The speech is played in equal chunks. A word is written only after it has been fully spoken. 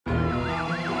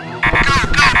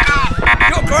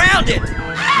grounded!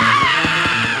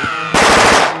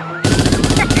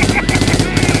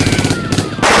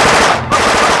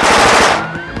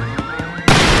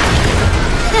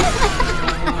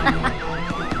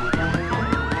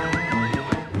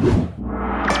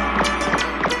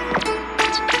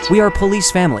 We are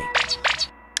police family.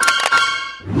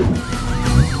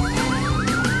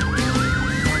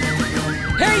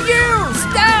 Hey you!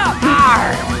 Stop!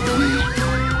 Arr!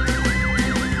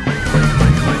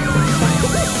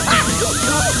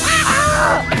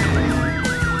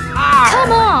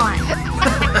 Come on!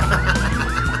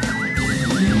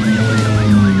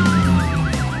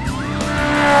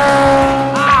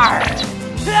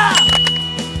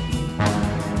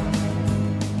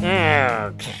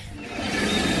 Okay.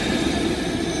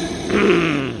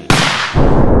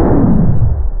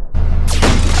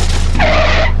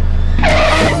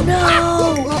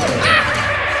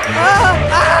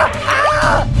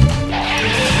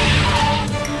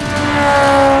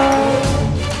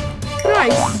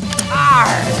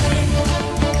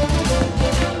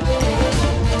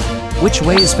 Which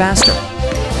way is faster?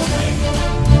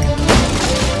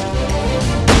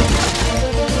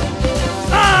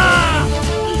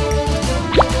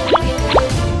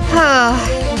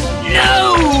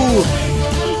 No!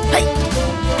 Hey.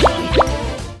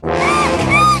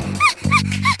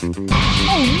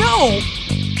 Oh no!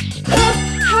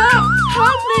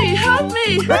 Help me! Help me!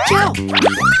 Watch out!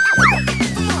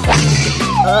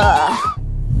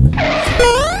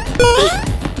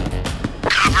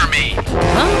 Cover me!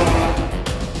 Huh?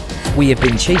 We have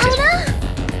been cheated.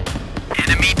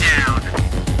 Enemy down!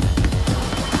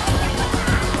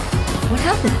 What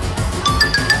happened?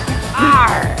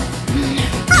 Arr!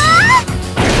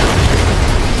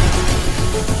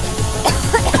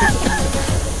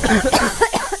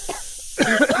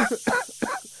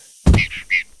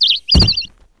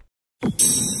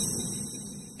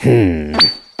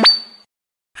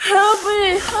 Help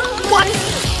me! What?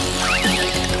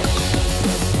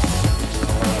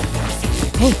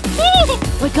 Hey,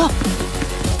 wake up!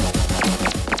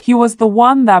 He was the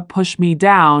one that pushed me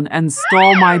down and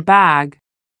stole my bag.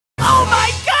 Oh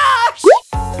my gosh!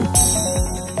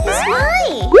 It's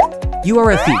mine! You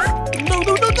are a thief. No,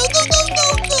 no, no, no, no, no, no,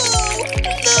 no!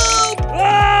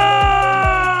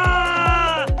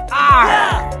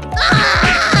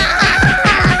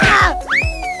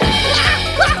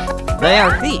 No! They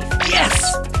are thief.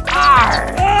 Yes!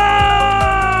 Arr!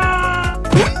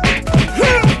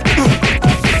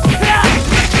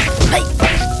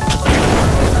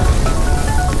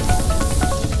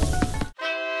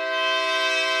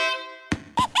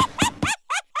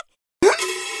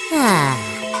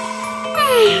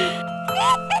 Hey!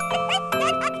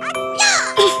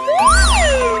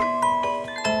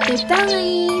 Goodbye!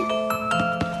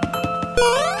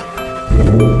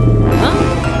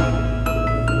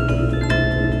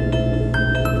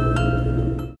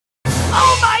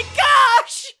 Oh my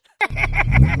gosh!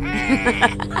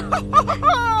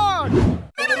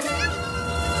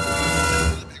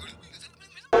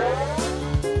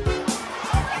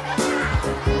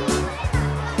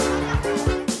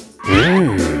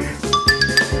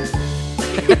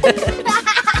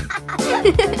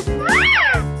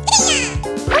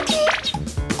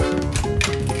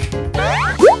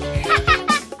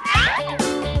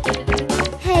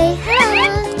 Hey,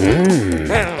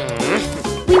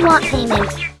 we want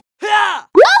payment.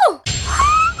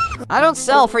 I don't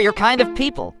sell for your kind of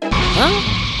people. Huh?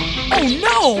 Oh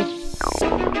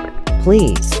no!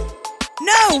 Please.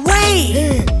 No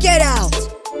way! Get out!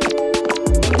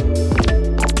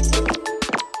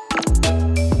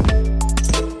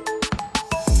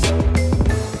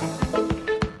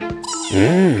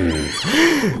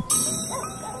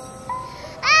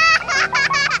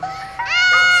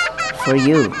 For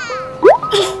you.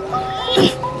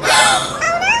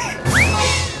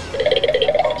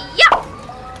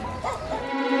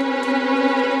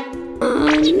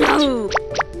 No!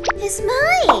 It's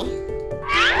mine!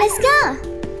 Let's go!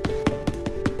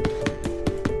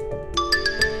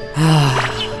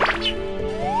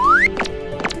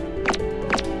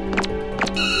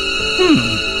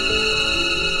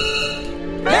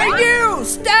 Hey you!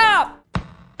 Stop!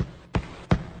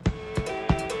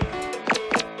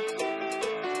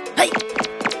 Hey!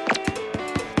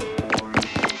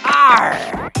 Arr!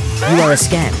 You are a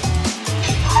scam.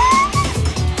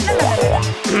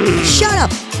 Shut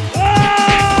up!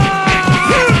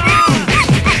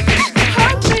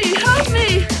 Help me! Help me!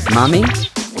 Mommy?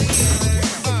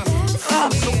 Oh,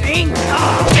 I'm so angry!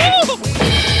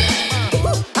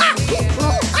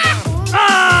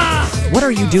 What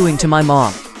are you doing to my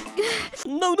mom?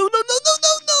 No, no, no, no, no,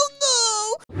 no, no,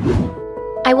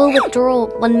 no! I I will withdraw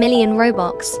 1 million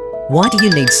Robux. Why do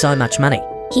you need so much money?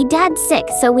 He dad's sick,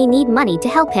 so we need money to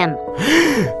help him.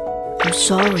 I'm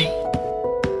sorry.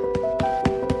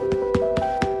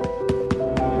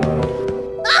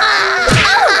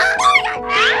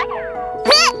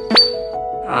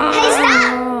 Hey,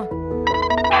 stop!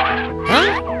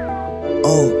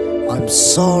 Oh, I'm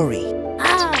sorry.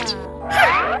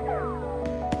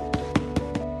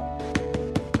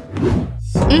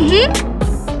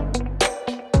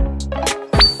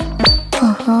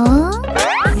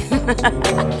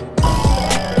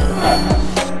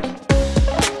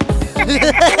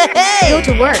 Go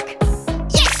to work.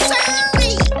 Yes,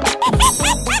 sorry.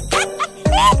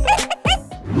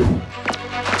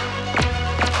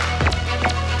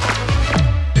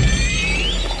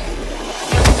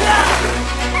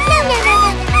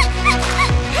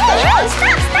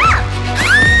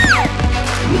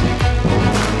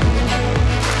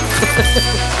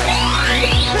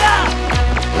 Hey, stop!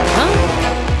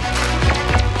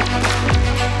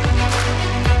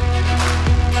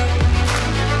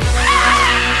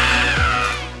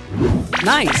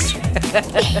 Nice!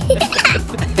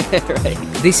 Right.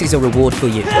 This is a reward for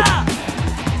you.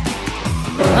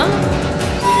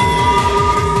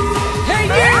 Hey,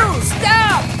 you!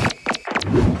 Stop!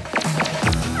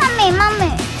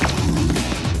 Mommy.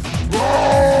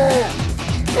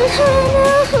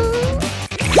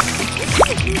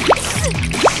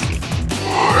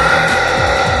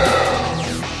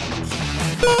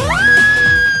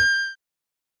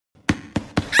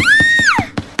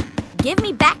 Give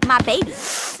me back my baby.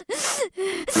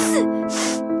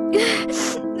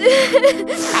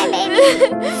 My baby.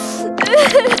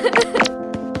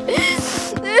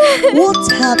 What's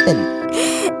happened?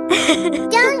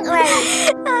 Don't worry.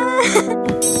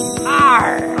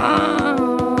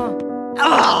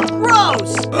 Oh,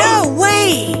 gross! No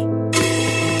way!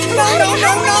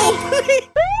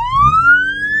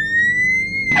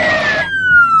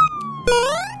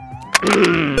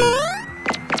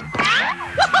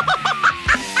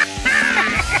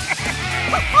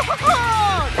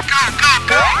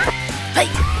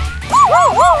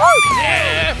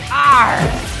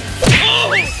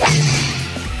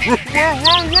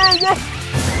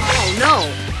 No.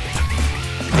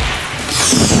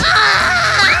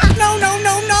 Oh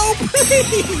no! No,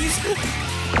 please.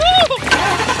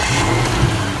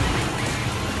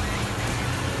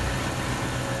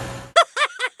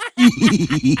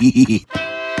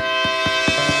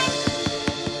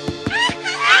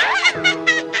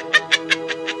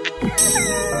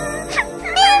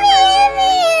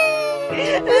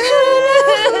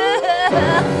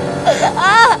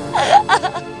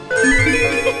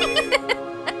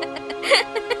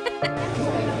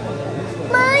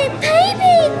 My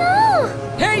baby, no!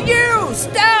 Hey, you!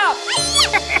 Stop!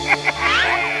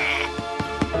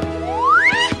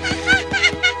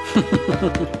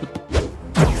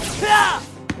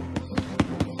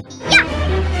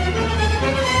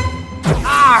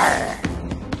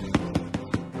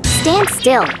 Stand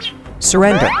still.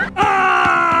 Surrender.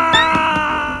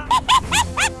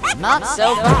 Not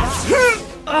so fast.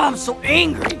 Oh, I'm so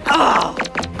angry. Oh.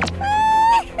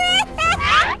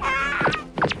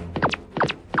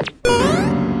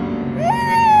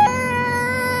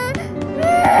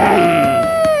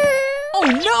 Oh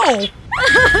no!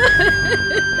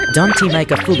 Don't you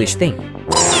make a foolish thing.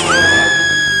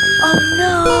 Oh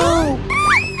no.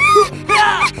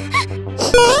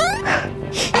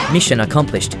 Mission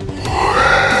accomplished.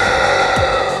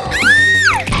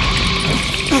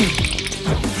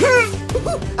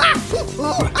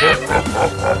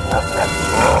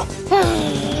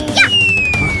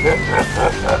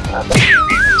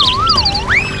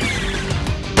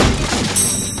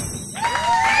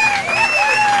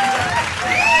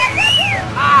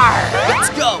 Let's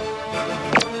go!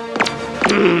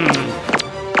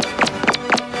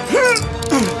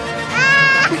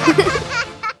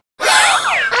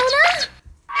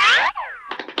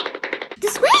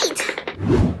 Just wait.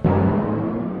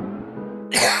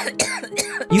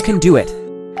 You can do it.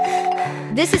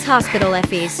 This is hospital,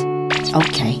 Effies.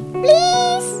 Okay.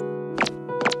 Please.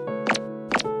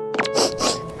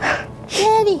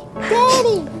 Daddy.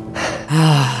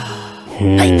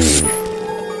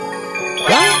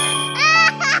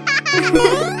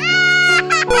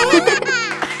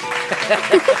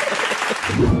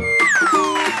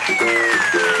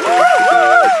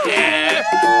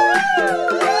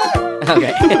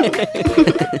 Okay.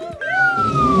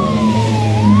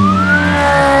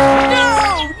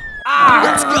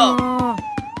 Let's go!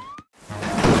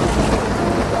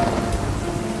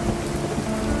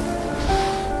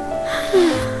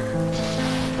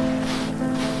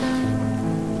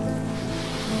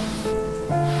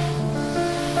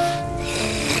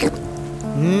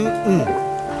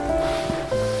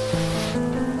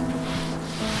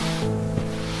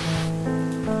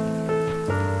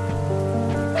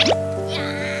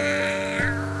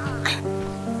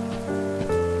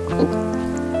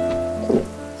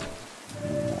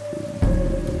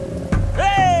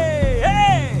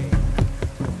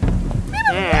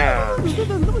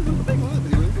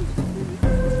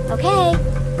 Okay.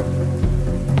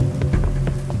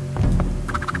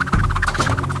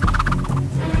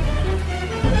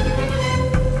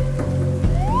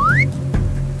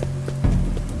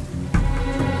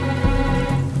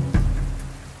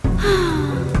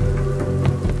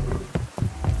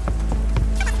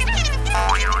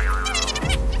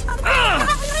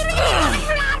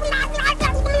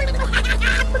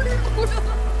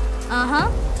 Uh-huh.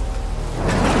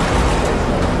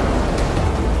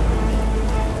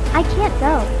 I can't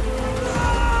go.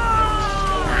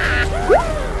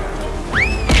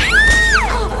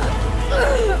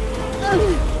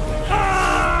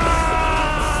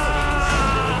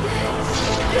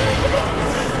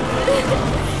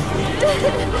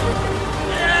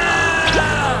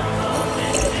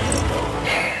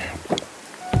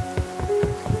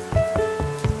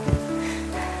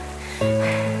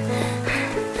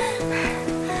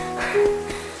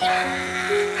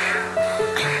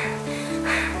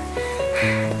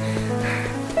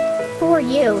 For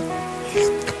you.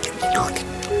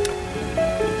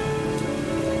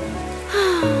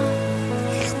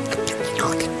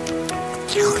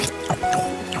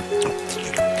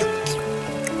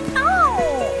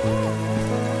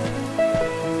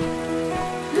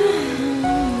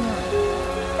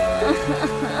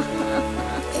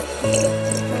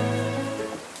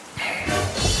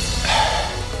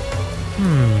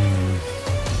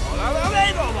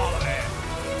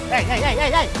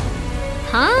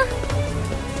 Huh?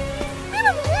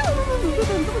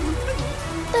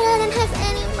 But I don't have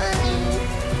any money.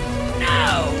 No!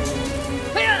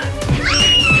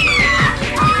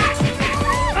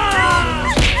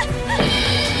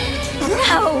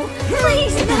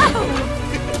 Please, no!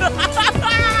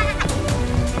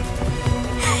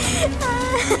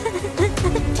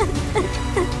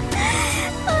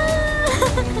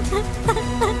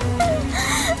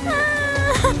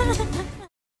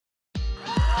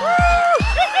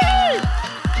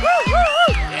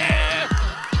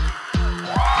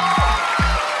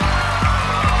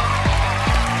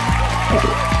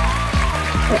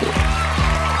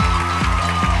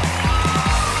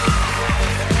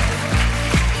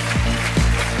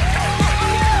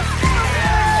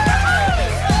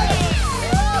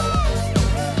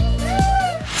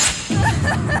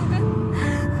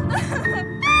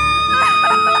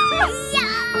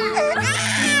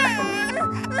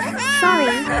 Sorry,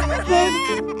 kid.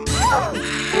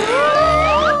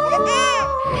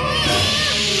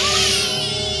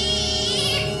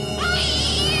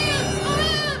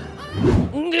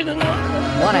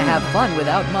 Wanna have fun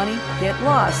without money? Get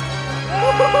lost.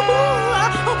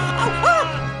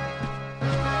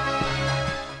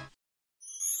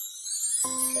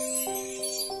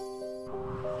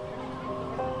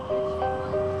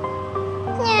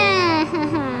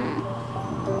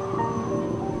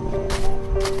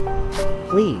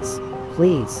 Please,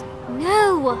 please.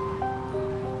 No!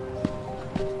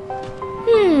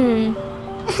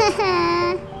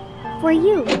 For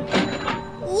you.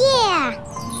 Yeah!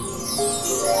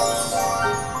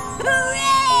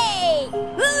 Hooray!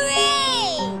 Hooray!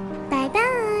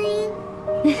 Bye-bye!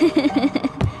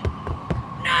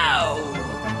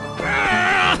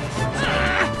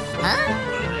 Huh?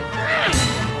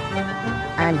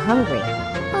 I'm hungry.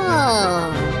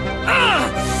 Oh.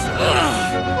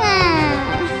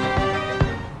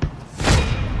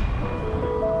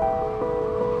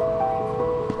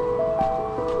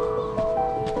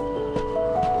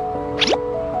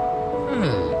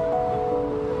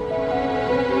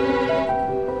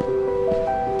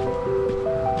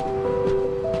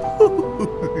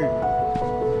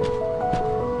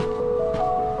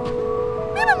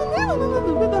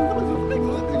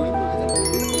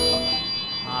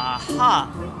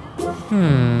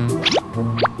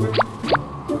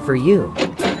 For you.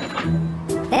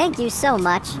 Thank you so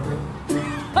much.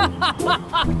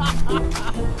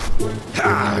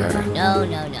 No,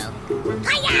 no, no.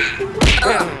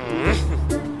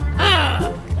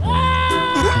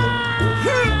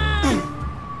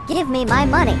 Give me my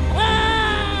money.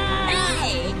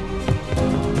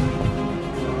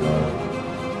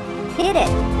 Hit it.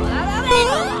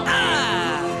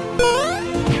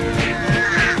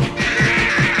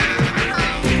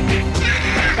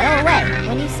 Go away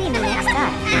when you see me next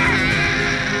time.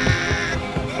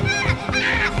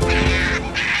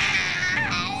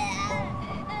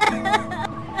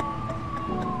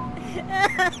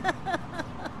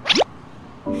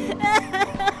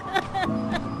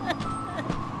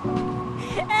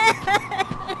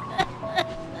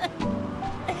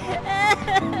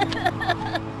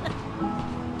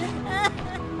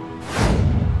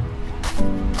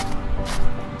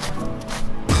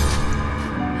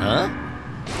 Huh?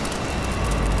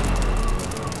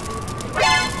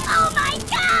 Oh my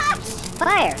gosh!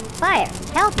 Fire! Fire!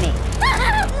 Help me!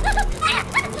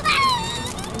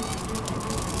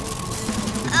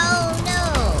 Oh no!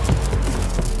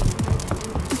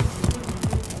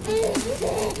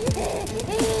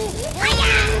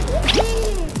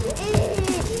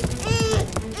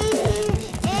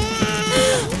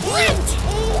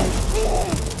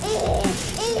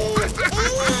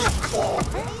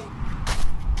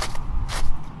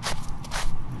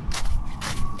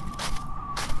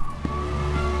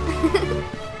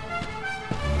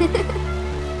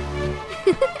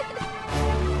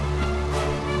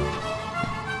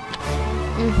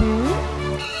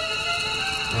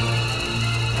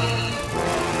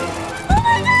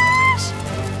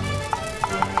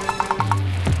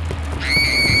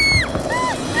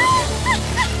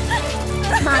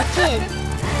 My kids!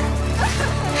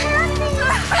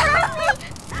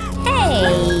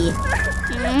 Hey!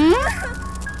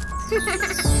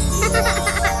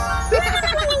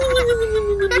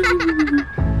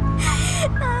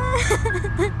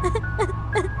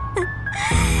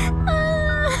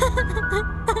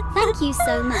 Thank you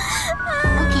so much.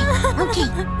 Okay.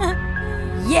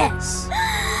 Yes!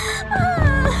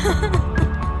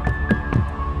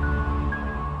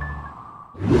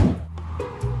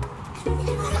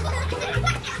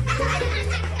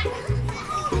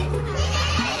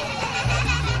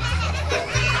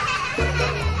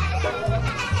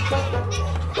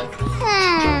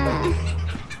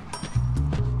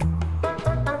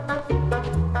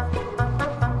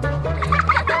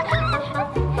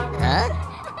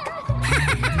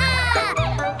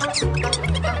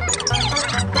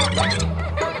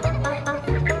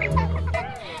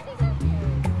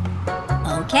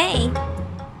 Okay.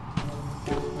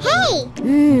 Hey!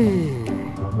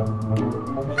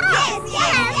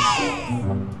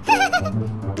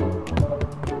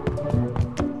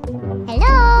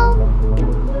 Hello?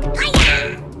 Please!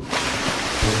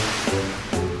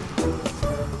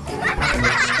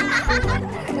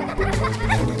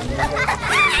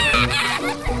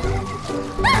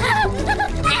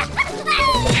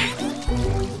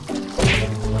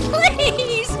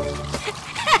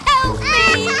 Help me!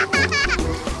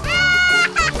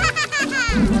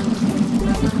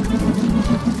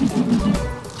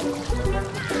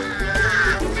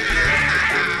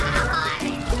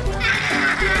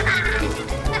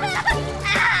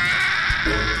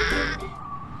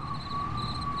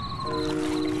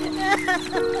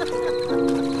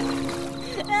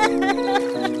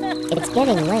 It's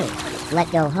getting late.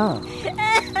 Let's go home.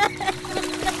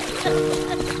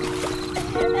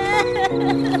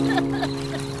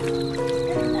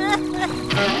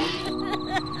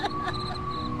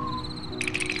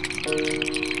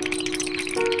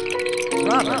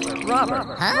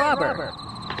 Robert.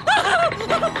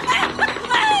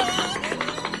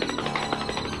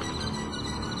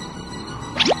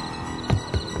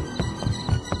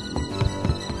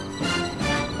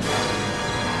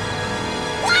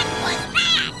 What was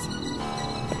that?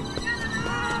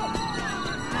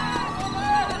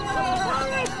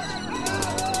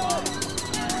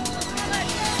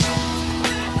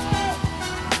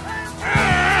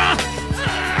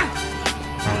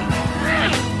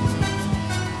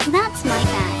 That's my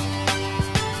bad.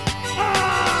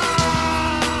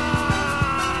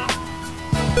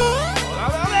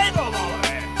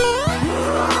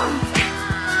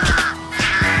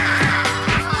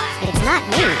 It's not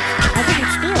me. I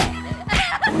didn't steal it.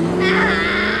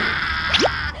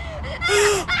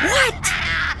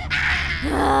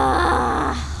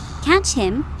 Catch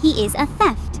him. He is a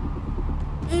theft.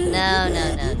 No.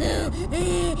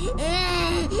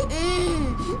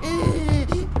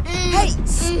 Hey,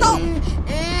 stop!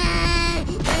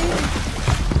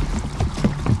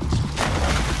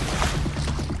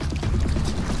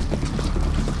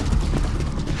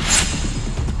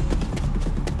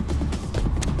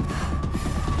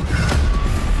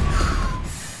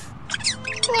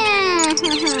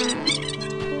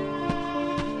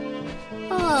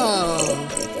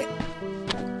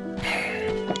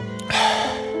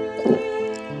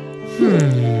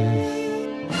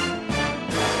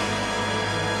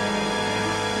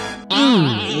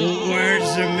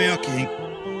 Where's the milking?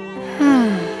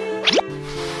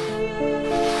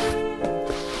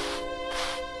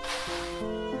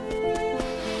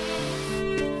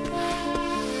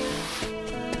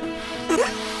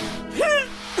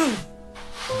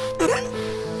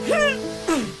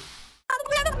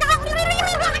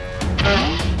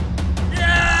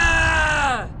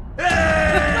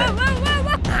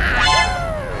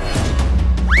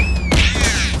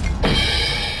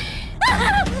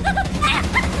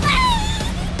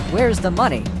 the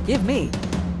money? Give me.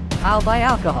 I'll buy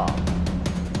alcohol.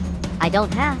 I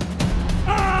don't have.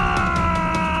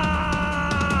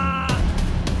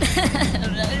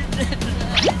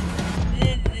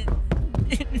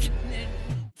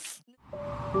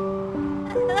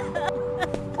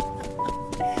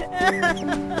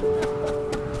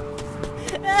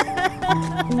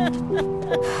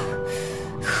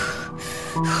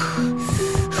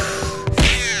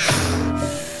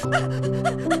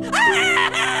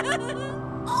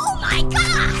 Oh my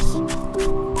gosh!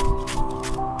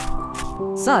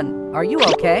 Son, are you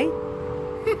okay?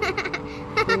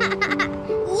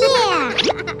 Yeah!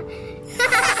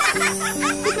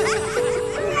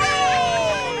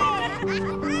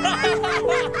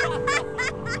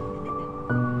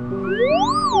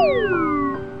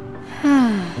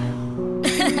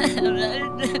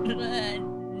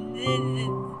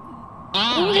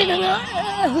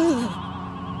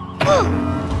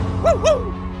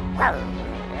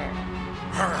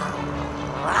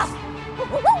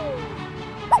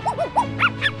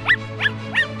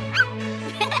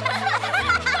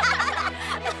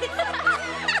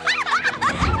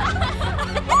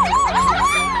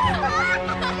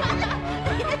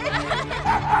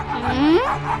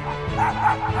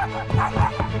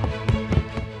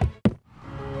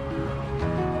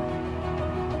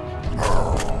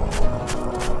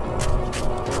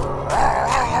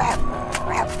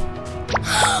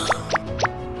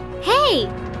 Hey!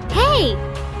 Hey!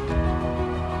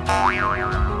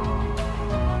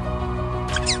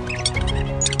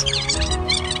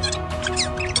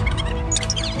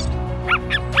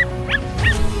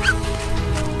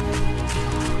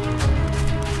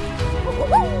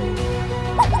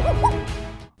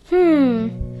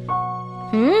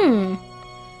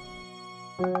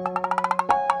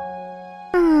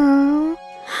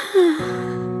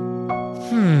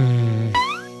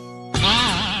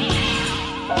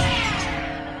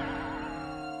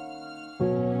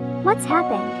 What's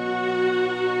happened?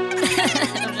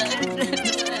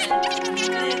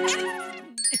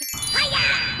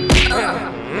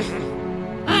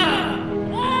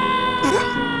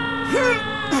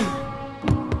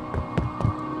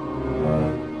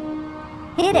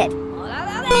 Hit it!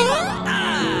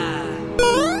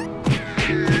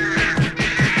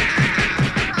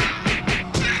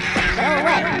 Go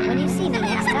away when you see me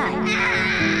next time.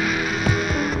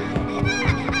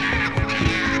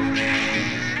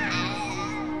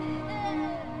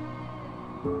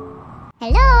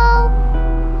 Hello?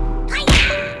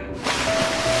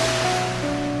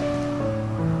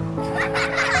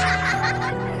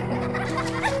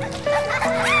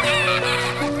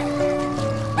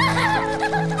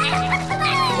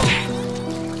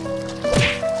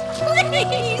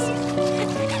 Please!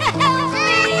 Help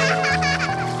me!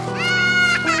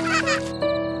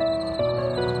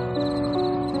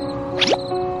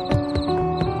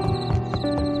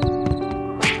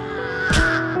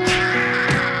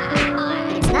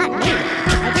 It's not me.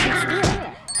 I didn't steal it.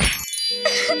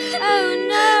 Oh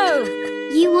no!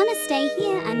 You want to stay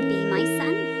here and be my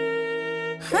son?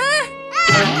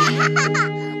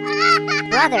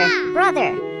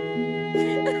 Brother!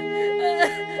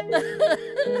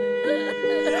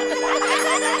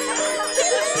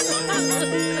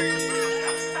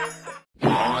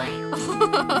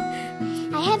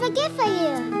 I have a gift for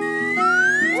you.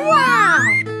 Wow!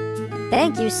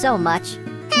 Thank you so much.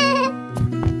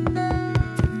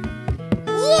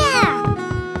 Yeah!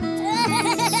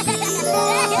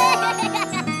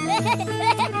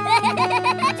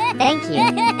 Thank you.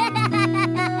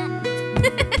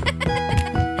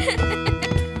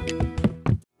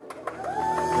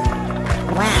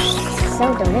 Wow, so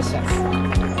delicious.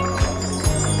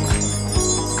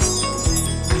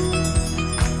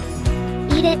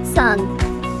 Eat it, son.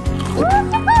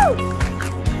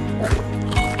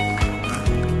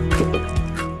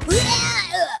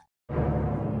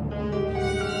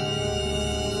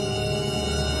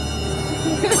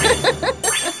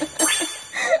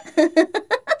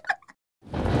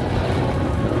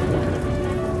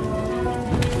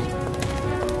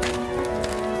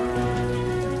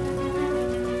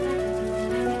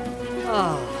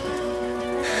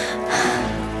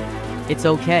 It's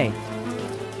okay.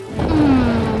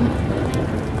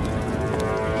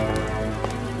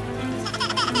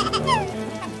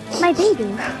 My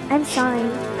baby, I'm sorry.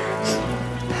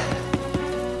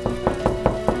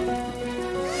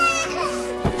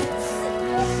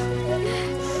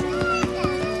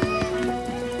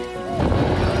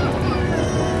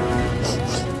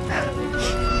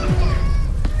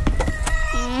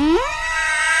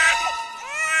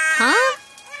 Huh?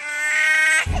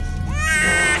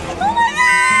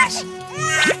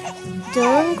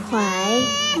 Don't cry.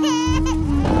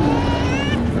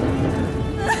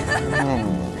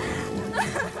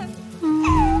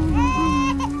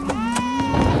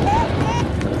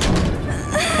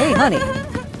 honey.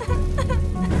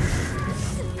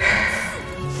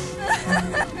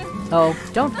 Oh,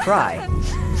 don't cry.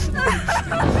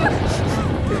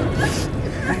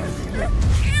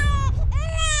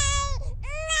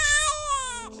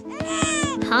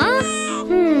 Huh?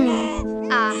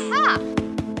 Aha!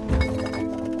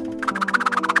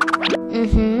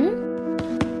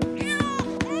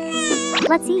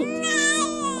 Let's eat.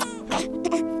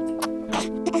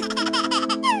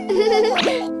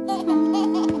 Okay.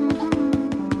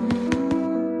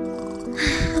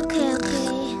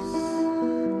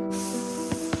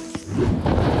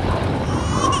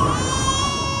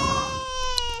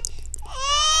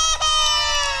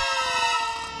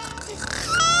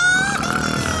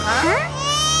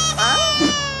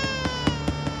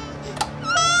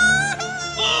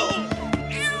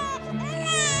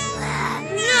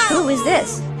 Who is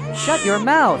this? Shut your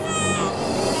mouth.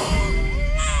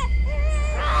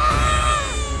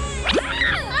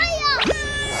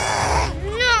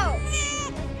 No!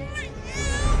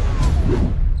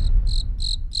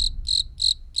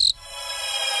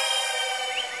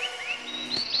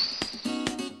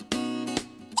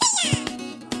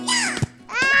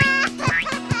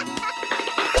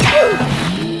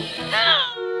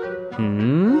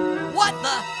 What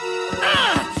the?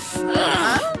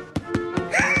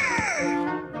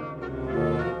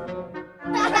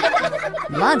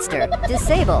 Monster,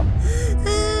 disable.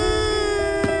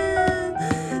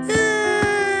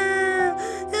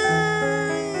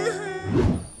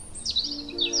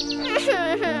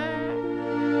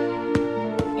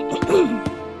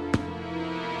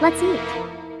 Let's eat.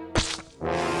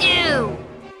 Ew!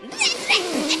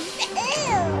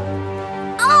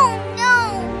 Oh no!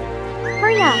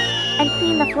 Hurry up and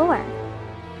clean the floor.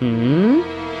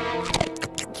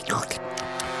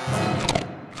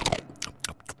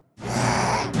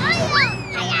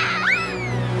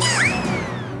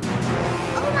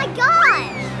 Oh my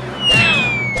gosh!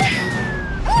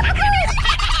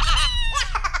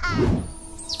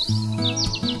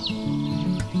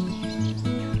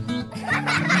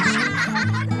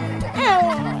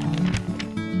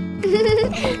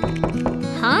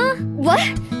 Huh? What?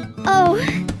 Oh.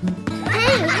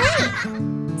 Hey!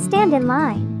 Stand in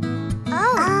line. Oh.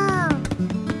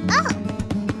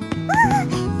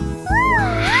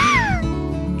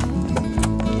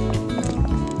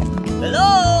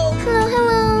 Hello?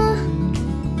 Hello.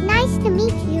 Nice to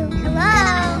meet you.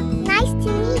 Hello. Nice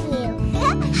to meet you.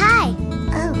 Hi.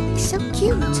 Oh, so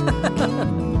cute.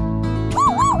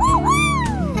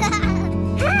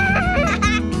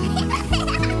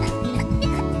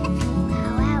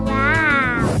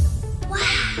 Wow.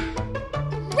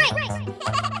 Great.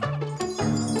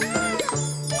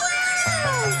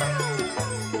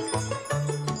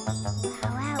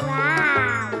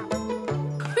 Wow.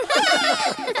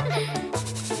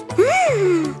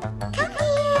 Come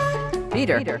here.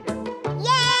 Peter.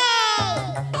 Yay!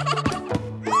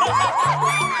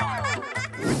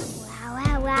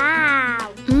 Wow.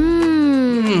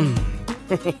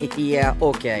 Yeah,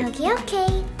 okay.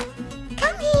 Okay.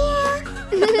 Come here.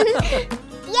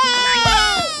 Yay!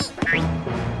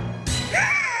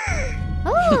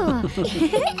 Oh.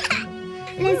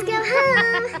 Let's go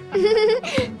home.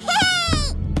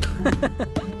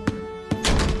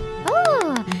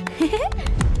 Oh.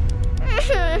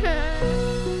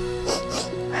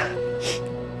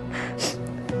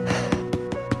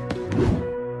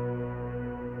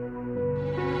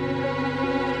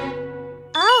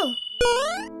 Oh.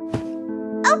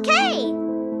 Okay.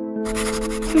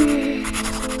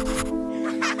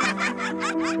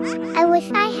 I wish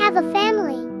I have a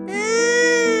family.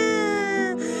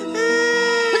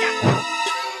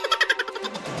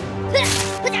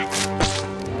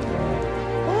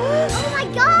 Oh my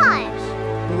gosh!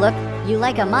 Look, you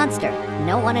like a monster.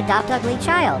 No one adopt ugly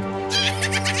child.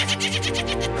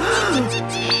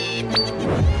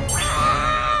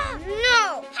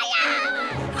 No!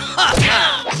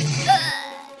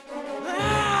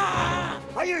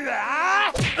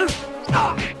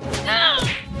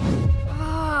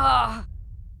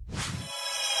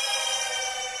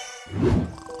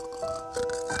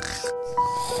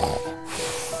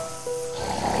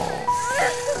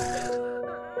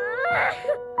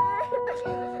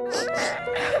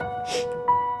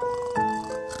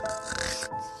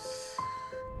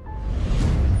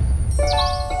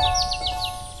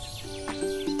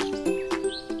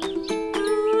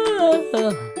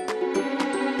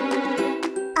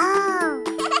 Oh.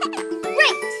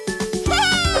 Great!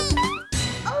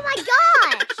 Oh my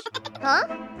gosh! Huh?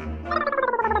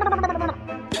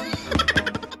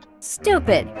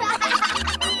 Stupid.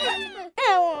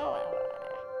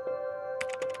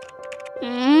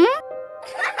 Hmm?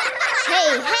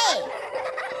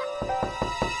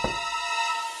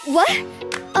 What?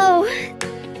 Oh.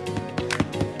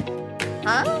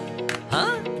 Huh?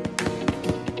 Huh?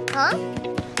 Huh?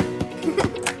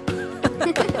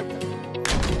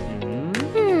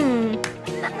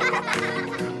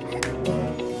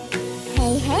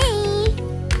 Hey, hey.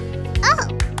 Oh,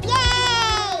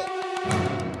 yay!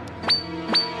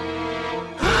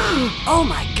 Oh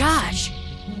my gosh!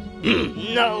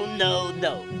 No, no,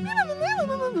 no.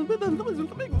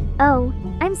 Oh,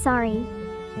 I'm sorry.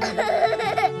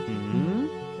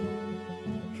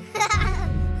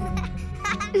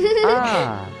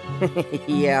 Ah.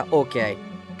 Yeah, okay.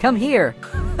 Come here.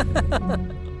 Wow!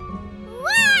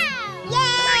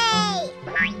 Yay!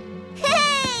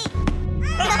 Hey!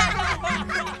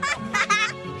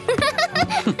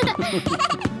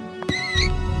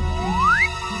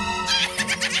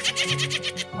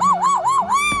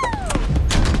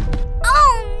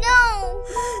 Oh no!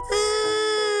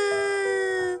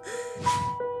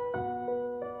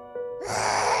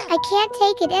 I can't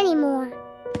take it anymore.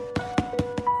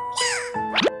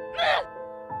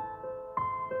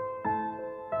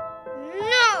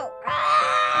 No!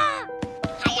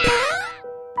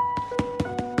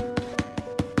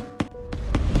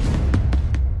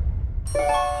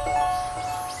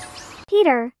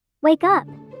 Peter, wake up.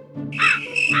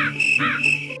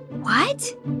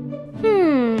 What?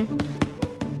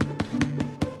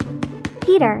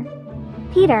 Peter.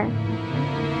 Peter.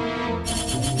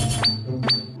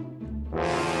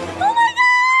 Oh my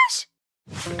gosh!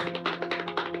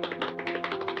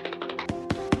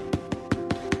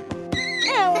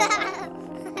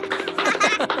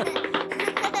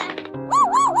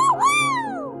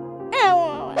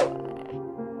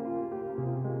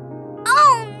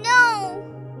 Oh no!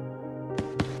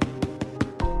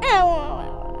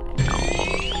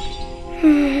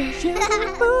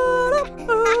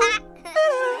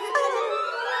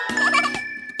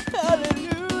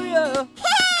 Hallelujah.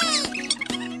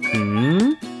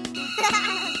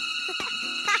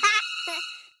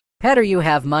 Better you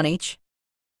have money.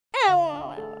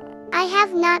 I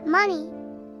have not money.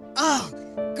 Oh,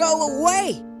 go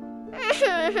away.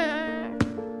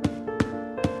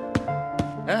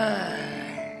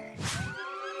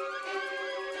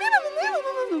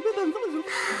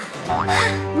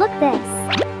 Look this.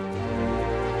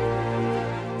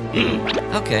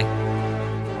 Okay.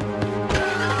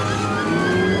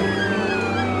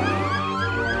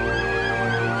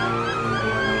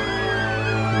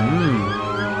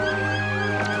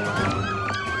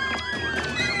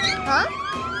 Huh?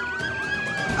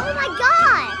 Oh my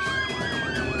gosh!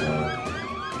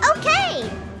 Okay!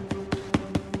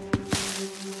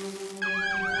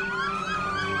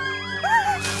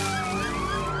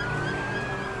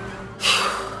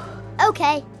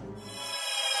 Okay.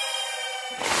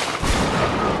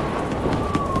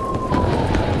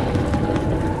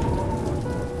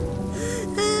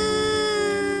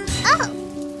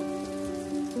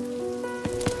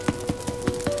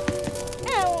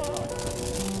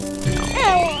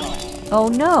 Oh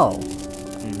no.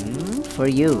 For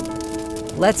you.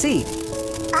 Let's eat.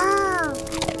 Oh.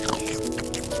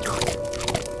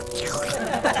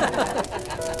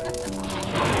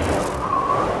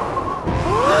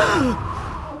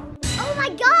 Oh my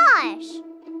gosh!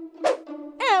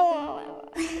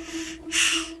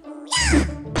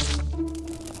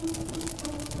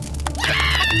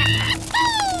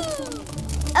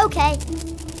 Okay.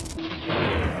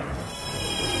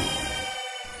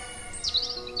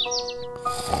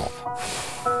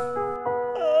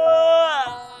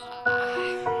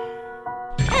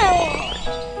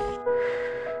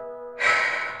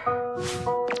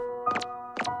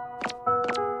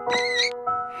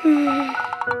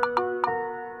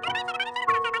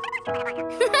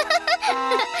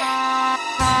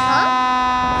 Huh?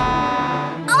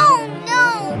 Oh no!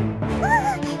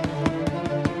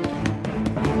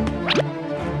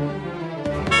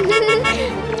 Oh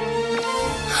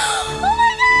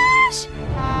my gosh!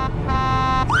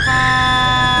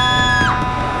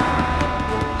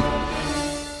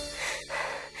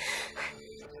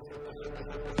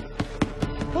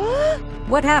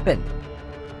 What happened?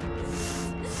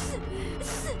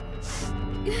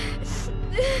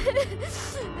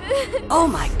 Oh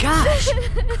my gosh!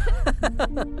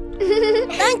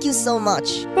 Thank you so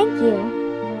much. Thank you.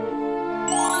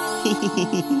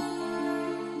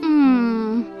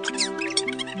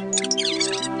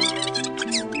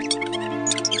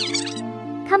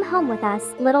 Come home with us,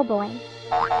 little boy.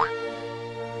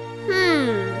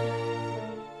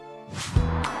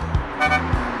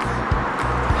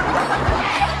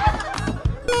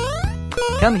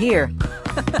 Come here.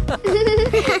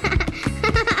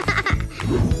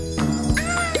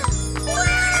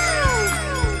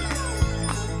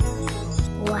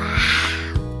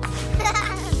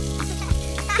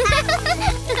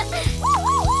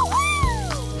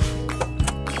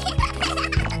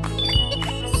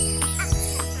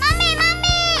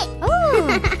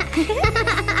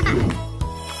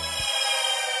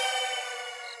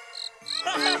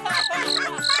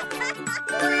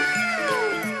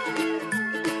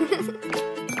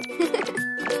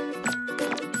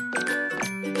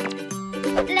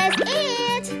 Let's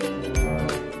eat!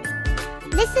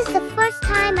 This is the first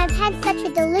time I've had such a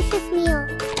delicious meal.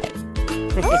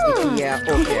 Yeah,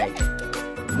 okay.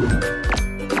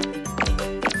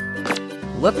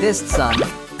 Look this, son.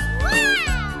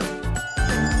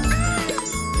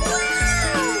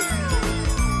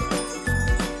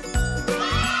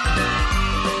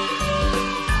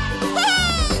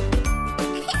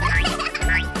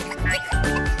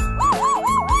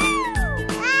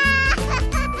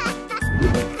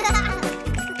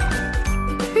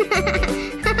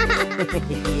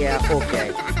 Yeah,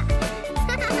 okay.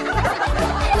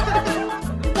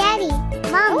 Daddy,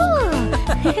 Mommy.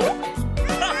 Hey.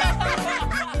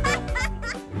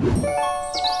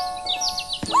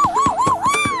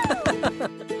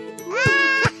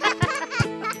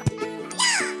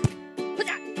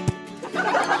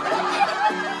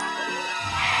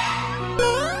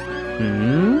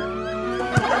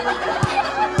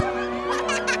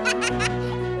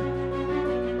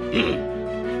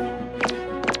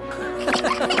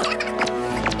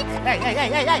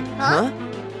 Huh?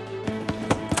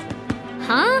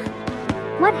 Huh?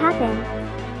 What happened?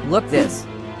 Look this.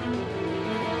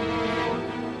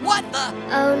 What the?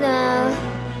 Oh no.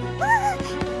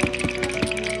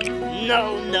 No.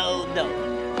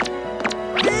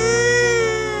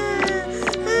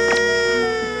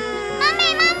 Mommy!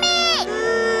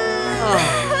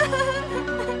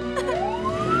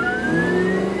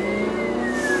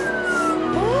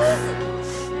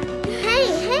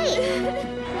 Hey!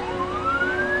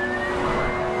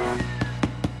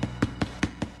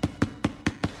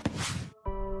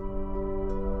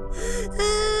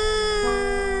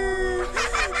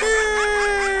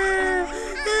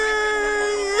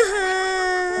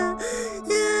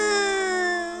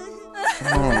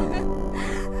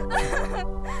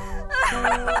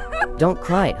 Don't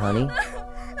cry, honey.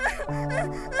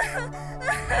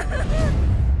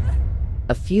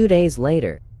 A few days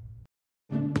later.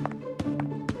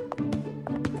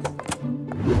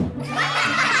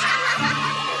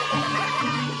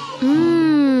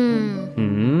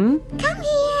 Come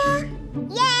here!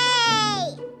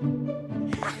 Yay!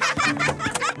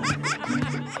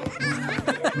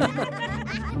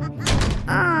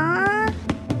 Aww.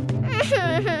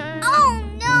 Oh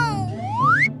no!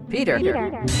 Peter.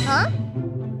 Huh?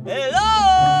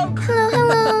 Hello!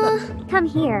 Hello. Come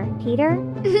here, Peter.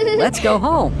 Let's go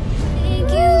home.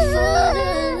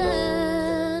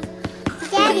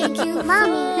 Daddy,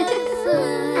 Mommy,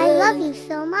 I love you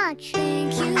so much.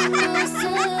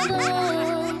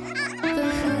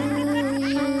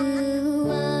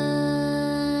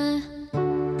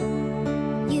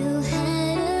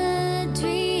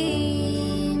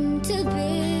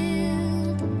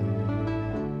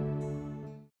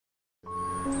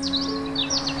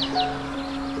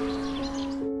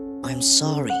 I'm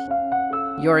sorry.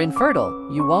 You're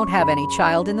infertile. You won't have any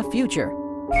child in the future.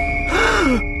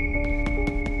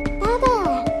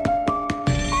 Baba!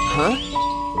 Huh?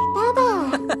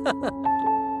 Baba!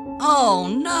 Oh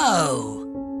no!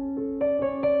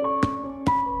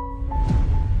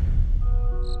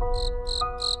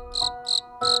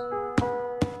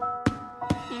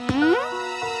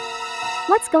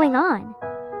 What's going on?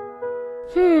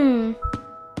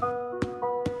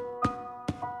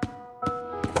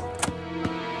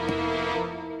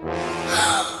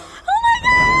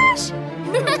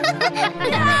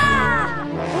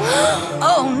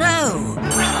 Oh no!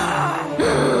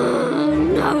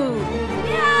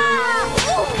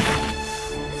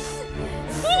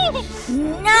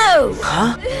 No!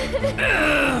 Huh?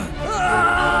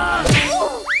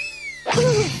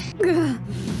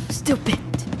 Stupid.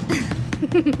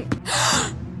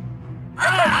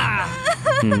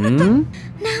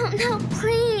 No,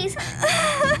 please.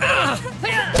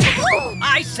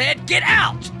 I said get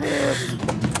out!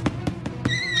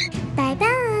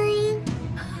 Bye-bye.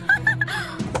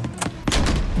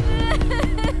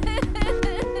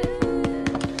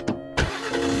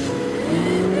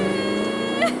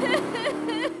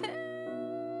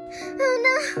 Oh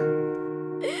no.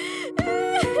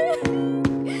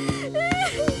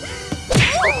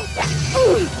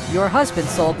 Your husband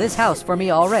sold this house for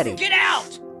me already. Get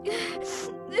out! Oh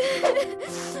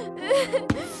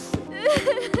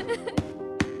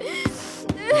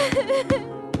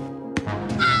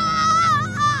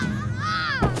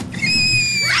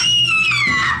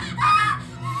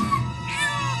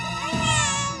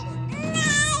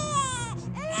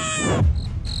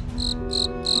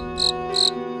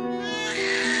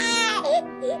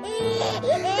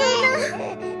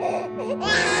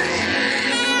no.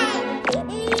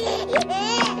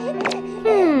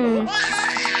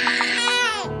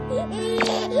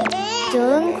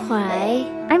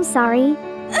 sorry.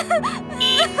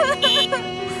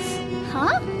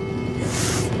 Huh?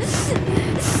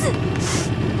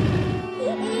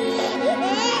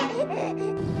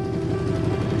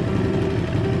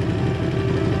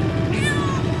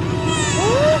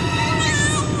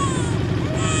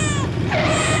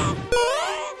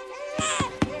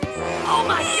 Oh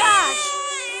my gosh!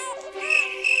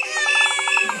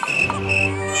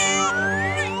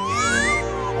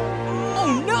 Oh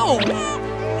no!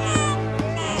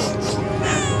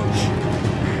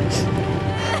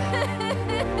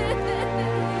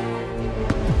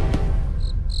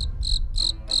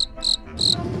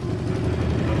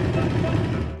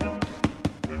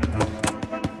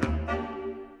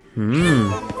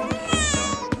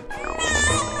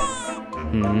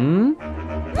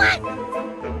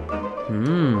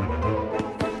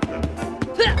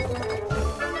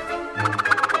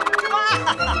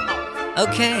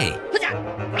 Okay.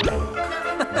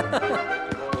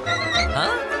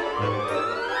 Huh?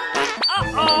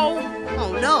 Uh-oh!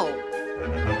 Oh no!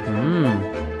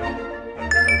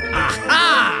 Aha!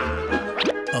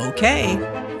 Okay.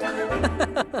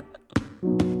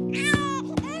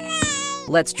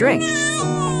 Let's drink.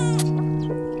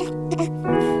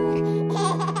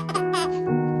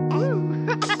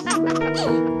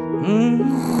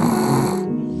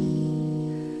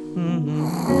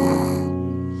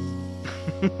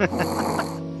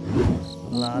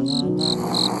 La la la.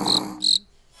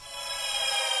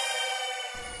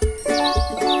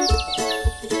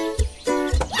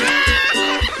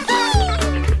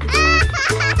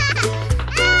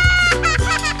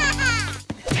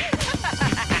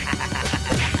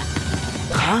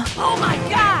 Oh my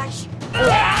gosh!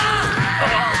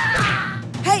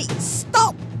 Hey,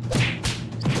 stop!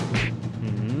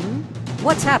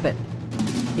 What's happened?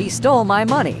 He stole my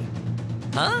money.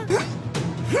 Huh?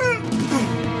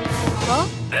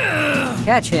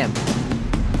 Catch him.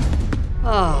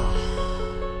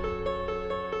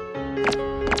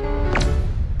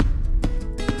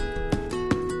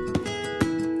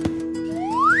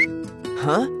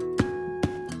 Huh?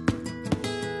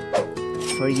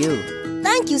 For you.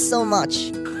 Thank you so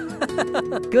much.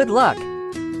 Good luck.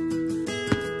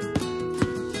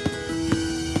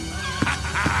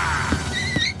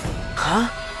 Huh?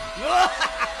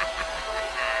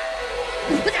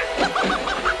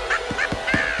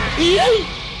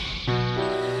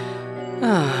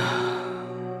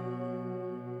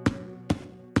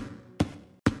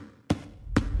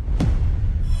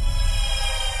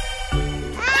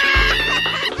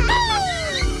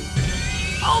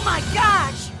 Oh my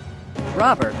gosh!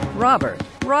 Robert, Robert,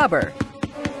 Robert.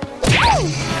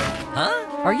 Huh?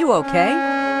 Are you okay?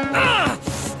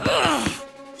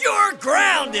 You're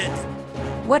grounded!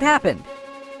 What happened?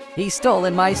 He stole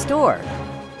in my store.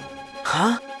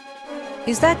 Huh?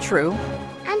 Is that true?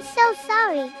 I'm so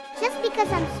sorry. Just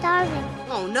because I'm starving.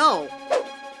 Oh no!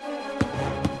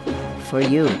 For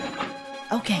you.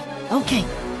 Okay, okay.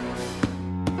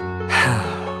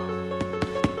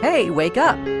 Hey, wake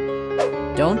up.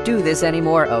 Don't do this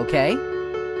anymore, okay?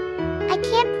 I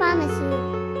can't promise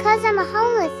you. Because I'm a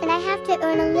homeless and I have to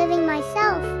earn a living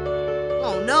myself.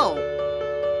 Oh no!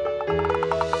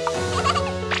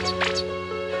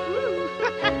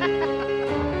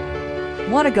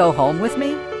 Want to go home with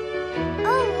me?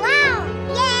 Oh, wow!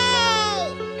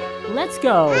 Yay! Let's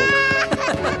go.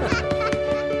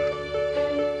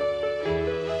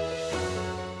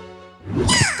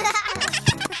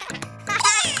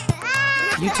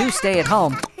 You two stay at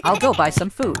home. I'll go buy some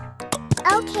food.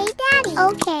 Okay, Daddy.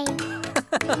 Okay.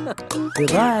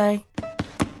 Goodbye.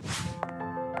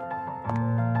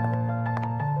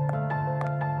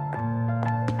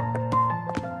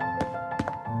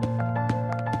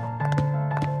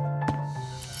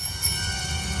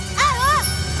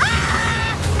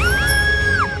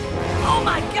 Oh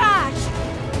my gosh!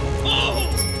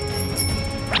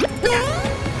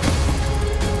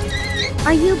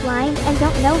 Are you blind and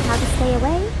don't know how to stay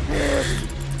away?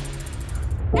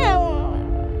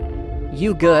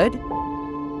 You good?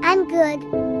 I'm good.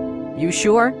 You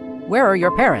sure? Where are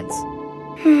your parents?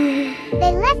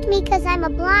 They left me because I'm a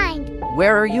blind.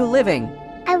 Where are you living?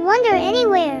 I wander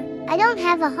anywhere. I don't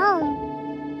have a home.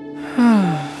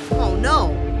 Oh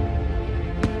no!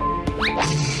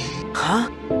 Huh?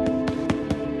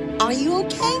 Are you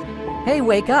okay? Hey,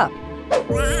 wake up.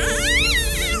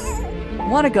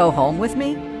 Want to go home with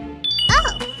me?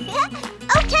 Oh,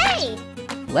 okay.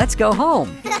 Let's go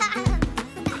home.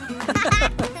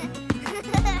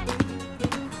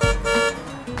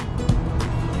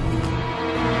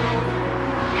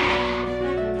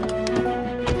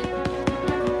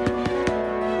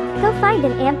 Go find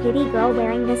an amputee girl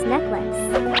wearing this necklace.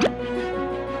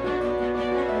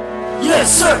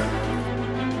 Yes, sir!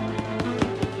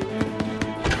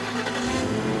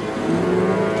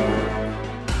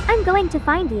 I'm going to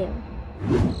find you.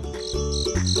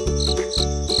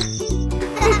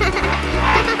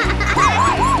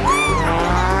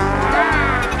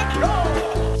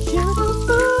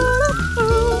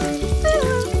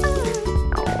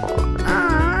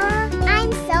 Aw,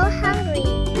 I'm so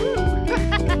hungry.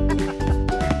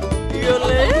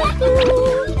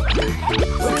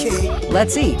 Okay.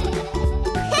 Let's eat.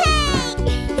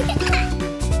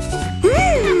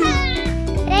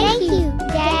 Thank you,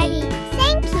 Daddy.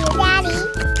 Thank you, Daddy.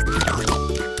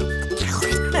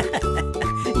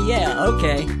 Yeah,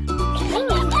 okay.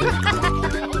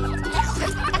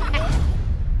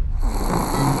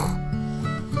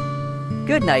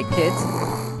 Good night, kids.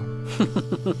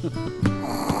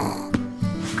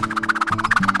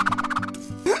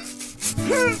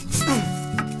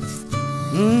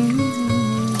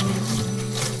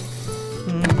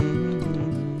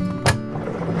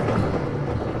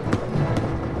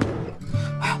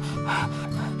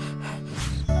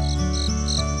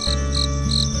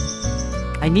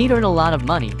 I need to earn a lot of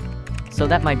money so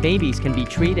that my babies can be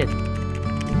treated.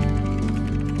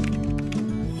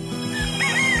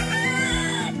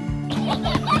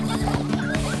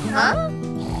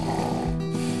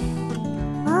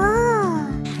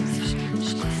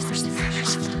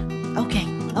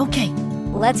 Okay.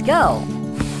 Let's go.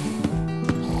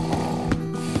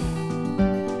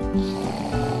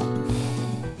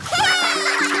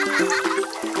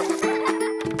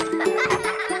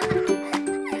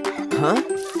 Huh?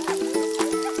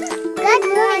 Good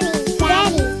morning,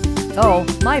 Daddy. Oh,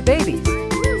 my babies.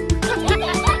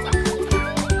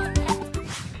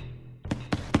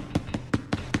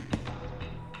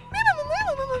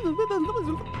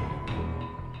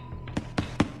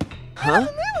 Huh?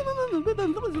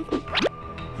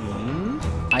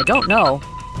 I don't know.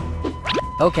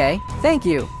 Okay, thank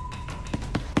you.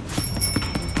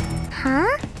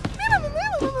 Huh?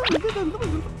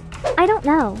 I don't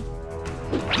know.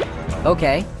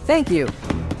 Okay, thank you.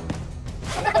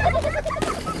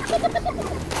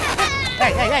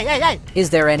 Hey.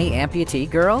 Is there any amputee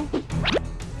girl?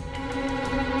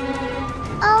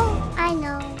 Oh, I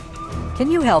know.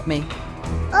 Can you help me?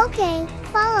 Okay,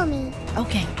 follow me.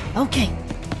 Okay.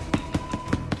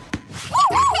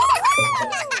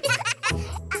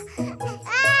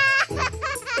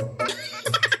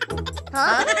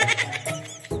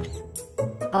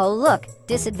 Oh, look.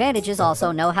 Disadvantages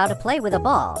also know how to play with a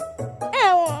ball.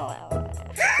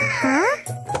 Huh?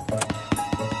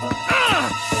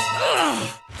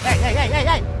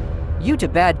 Hey. You two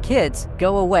bad kids,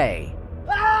 go away.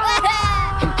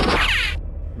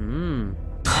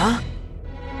 Huh?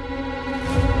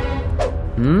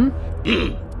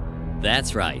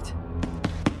 That's right.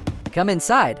 Come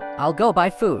inside. I'll go buy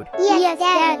food. Yes,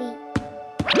 Daddy.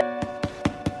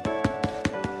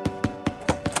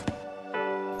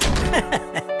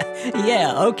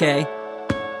 Yeah, okay.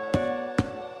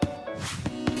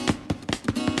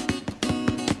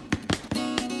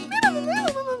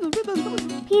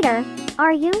 Peter,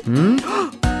 are you? Hello.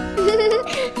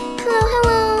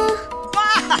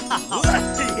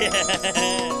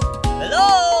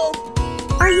 Hello!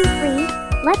 Are you free?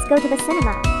 Let's go to the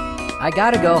cinema. I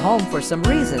gotta go home for some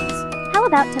reasons. How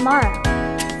about tomorrow?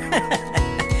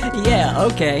 Yeah,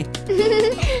 okay.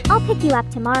 I'll pick you up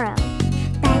tomorrow.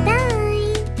 Bye-bye.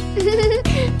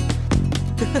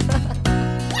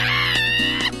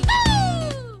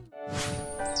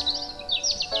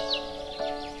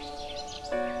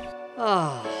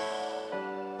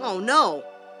 Oh no.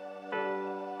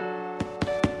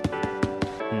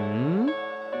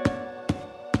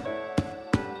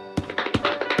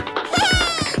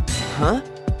 Huh?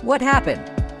 What happened?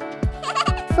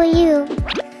 For you.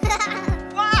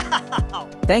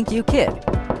 Thank you, kid.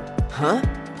 Huh?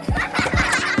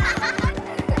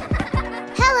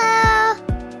 Hello.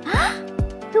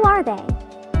 Who are they?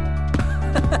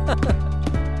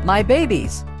 My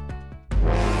babies.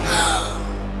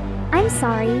 I'm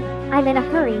sorry. I'm in a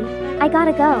hurry. I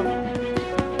gotta go.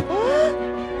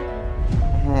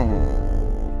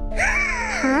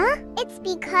 Huh? It's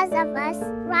because of us,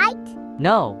 right?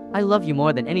 No, I love you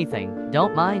more than anything.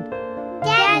 Don't mind.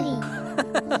 Daddy.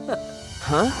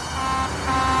 Huh?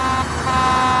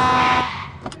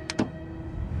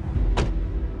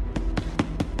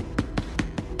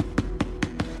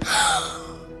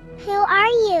 Who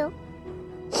are you?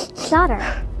 Daughter.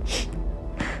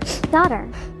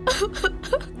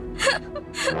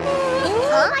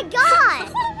 Oh my God!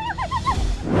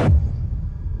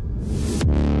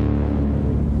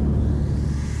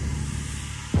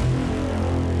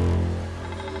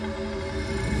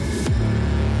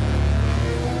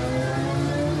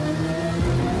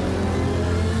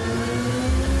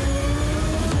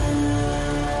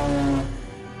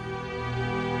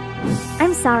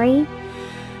 I'm sorry.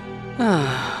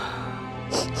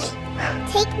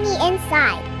 Take me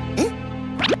inside.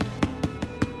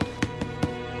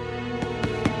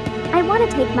 I want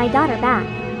to take my daughter back.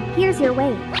 Here's your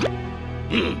way.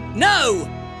 No!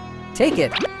 Take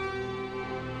it.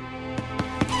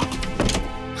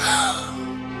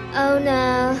 Oh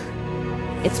no.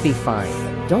 It's be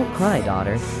fine. Don't cry,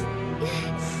 daughter.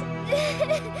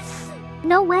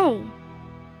 No way.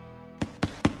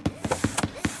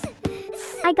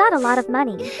 I got a lot of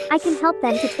money. I can help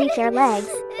them to treat their legs,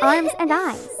 arms, and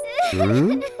eyes.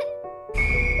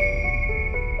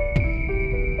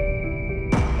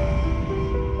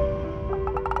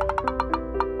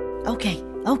 Okay,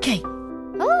 okay.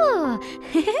 Oh.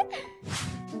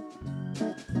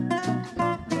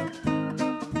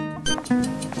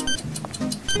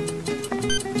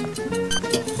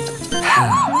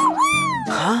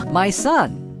 My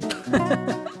son.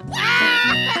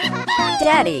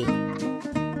 Daddy!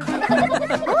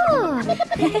 Oh.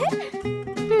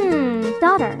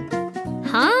 Daughter.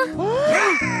 Huh?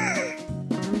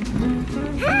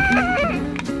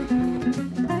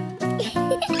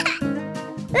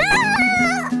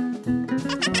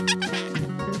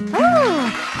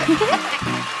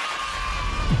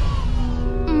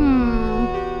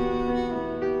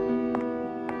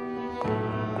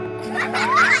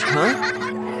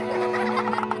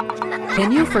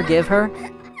 Can you forgive her?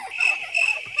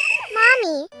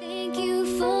 Mommy. Thank you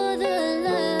for the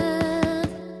love.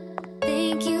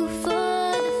 Thank you for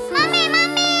the fun.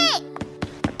 Mommy.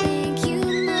 Thank you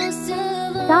most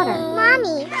of all. Daughter.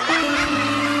 Mommy.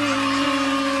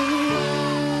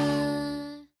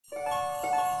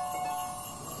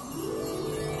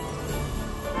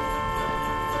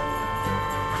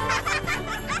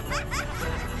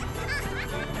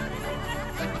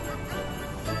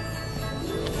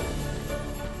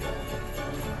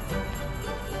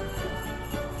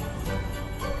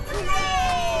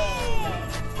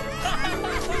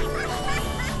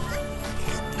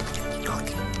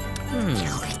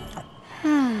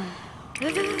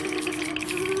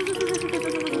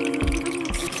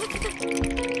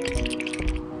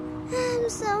 I'm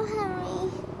so hungry.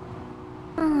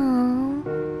 Oh.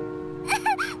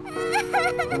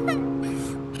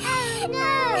 Oh no!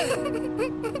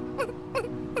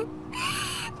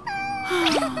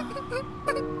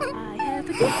 I have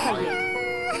a gift for you.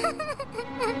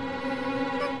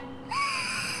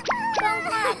 Don't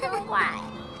cry.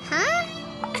 Huh?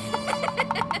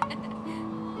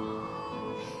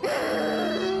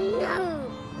 No.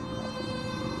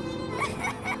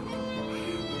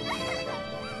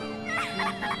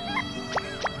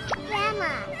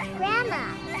 Grandma.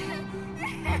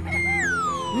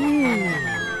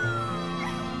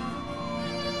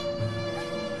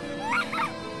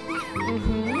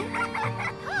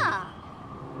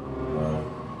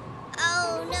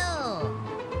 Oh no.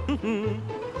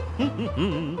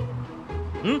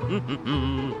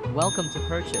 Welcome to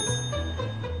purchase.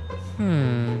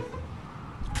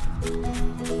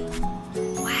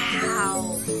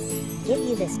 Wow. Give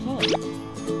you this cake.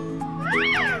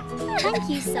 Thank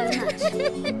you so much.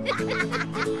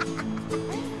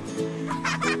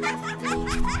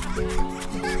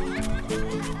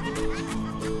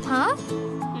 Huh?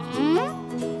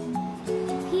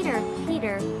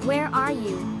 Peter, where are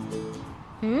you?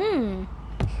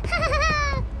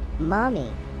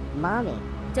 Mommy.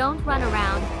 Don't run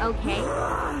around, okay?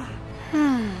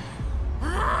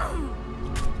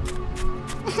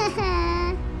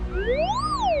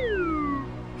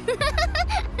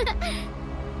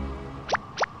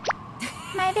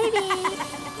 My baby.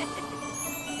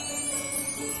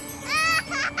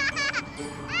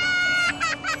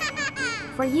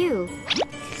 For you.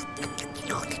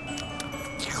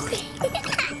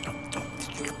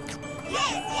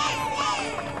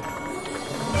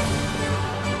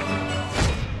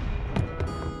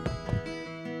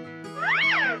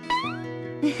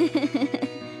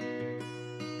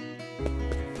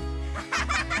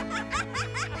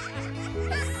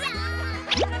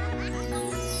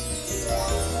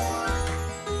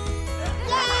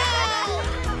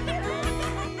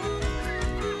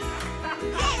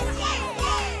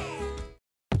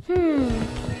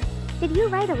 Did you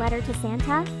write a letter to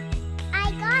Santa?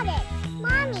 I got it.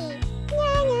 Mommy.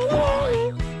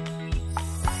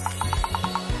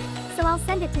 So I'll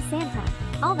send it to Santa.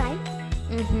 All right.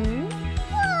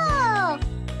 Whoa!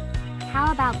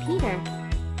 How about Peter?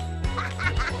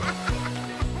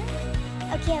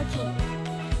 Okay.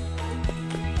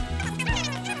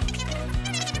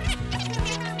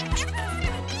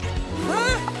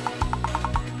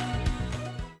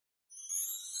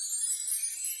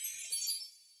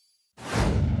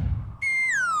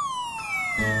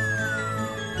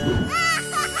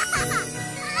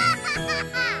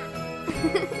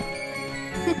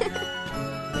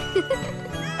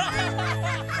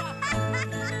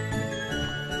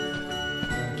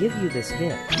 give you this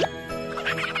gift.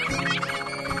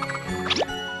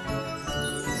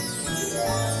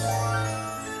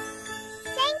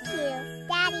 Thank you,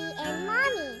 Daddy and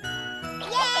Mommy.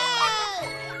 Yay!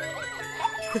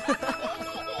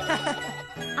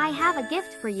 I have a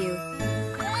gift for you.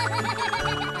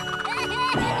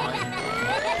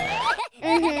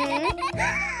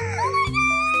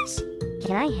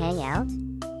 Can I hang out?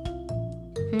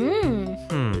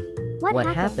 What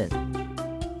happened?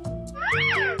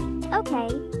 Okay,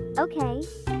 okay.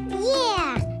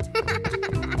 Yeah!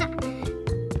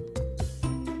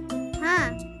 Huh?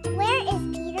 Where is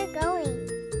Peter going?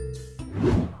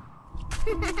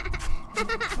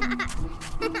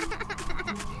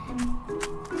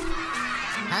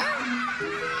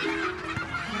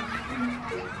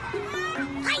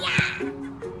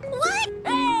 What?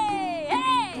 Hey!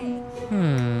 Hey!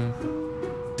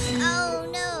 Oh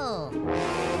no!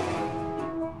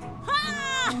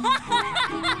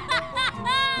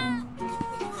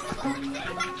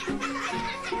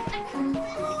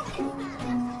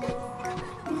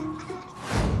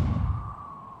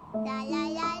 La la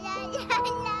la la la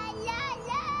la la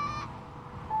la.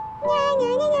 Na na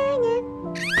na na na.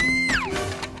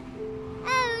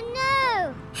 Oh no!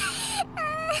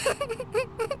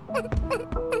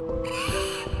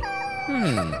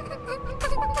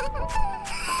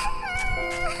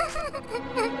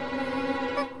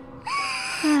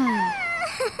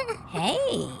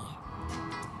 Hey!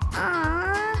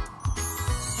 Aww.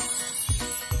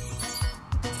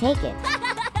 Take it.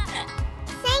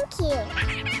 Thank you.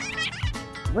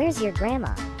 Where's your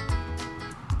grandma?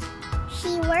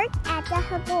 She worked at the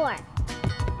Habor.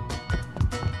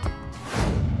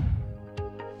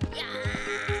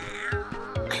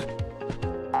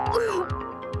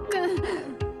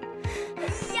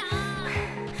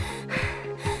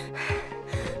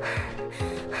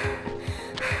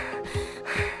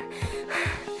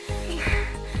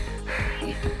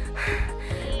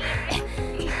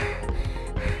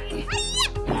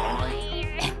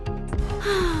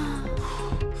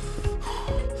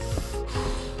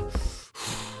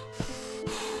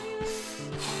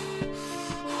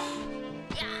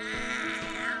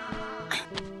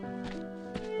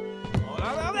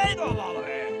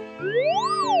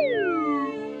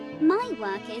 My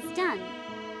work is done.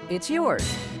 It's yours.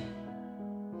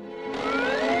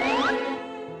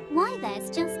 Why, there's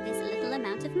just this little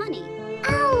amount of money.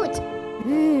 Ouch!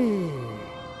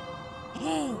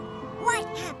 Hey, what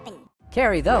happened?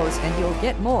 Carry those and you'll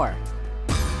get more.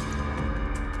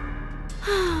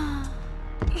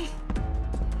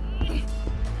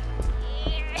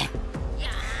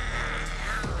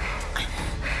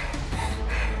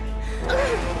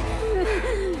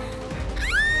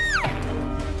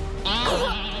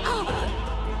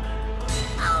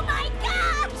 Oh my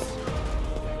gosh!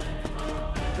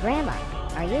 Grandma,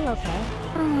 are you okay?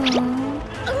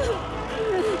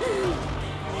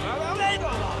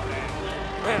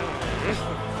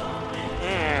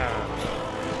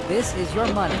 This is your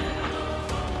money.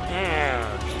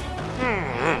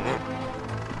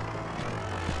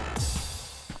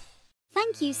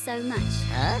 Thank you so much.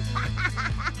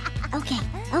 Okay,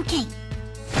 okay.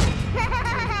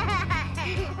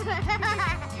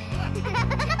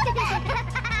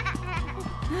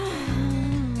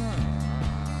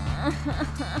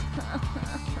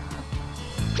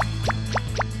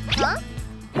 Huh?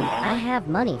 I have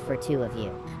money for two of you.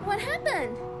 What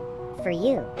happened? For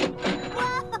you.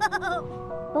 Whoa!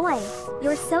 Boy,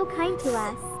 you're so kind to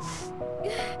us.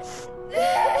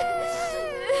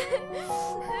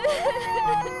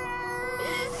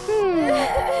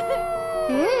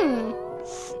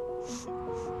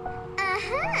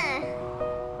 Uh-huh.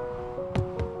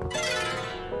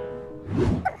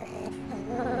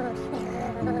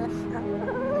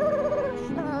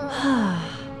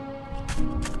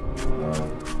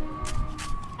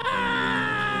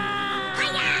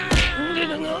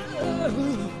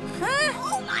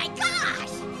 Oh my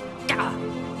gosh!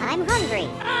 I'm hungry.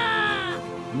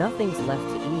 Nothing's left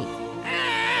to eat.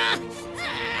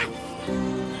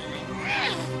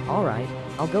 All right,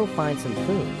 I'll go find some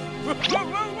food.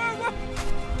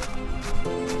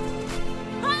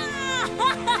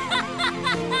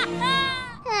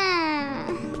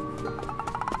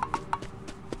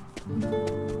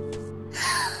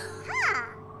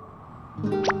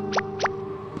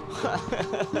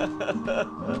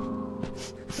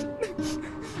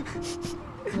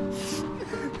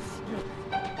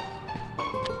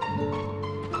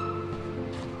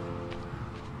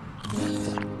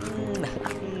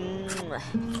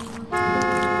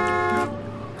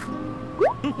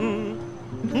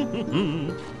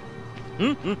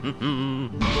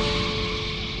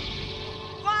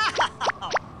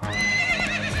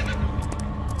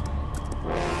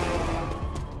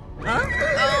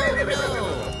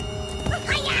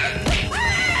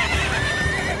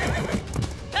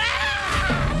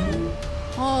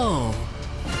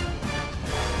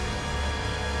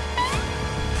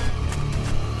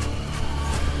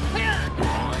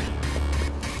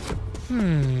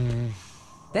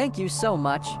 Thank you so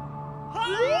much.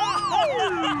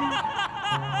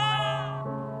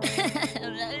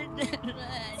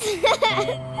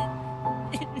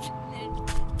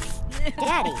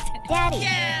 Daddy, Daddy.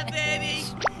 Yeah, baby!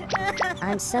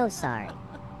 I'm so sorry.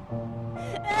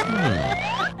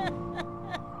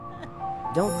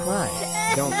 Don't cry.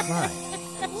 Don't cry.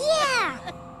 Yeah!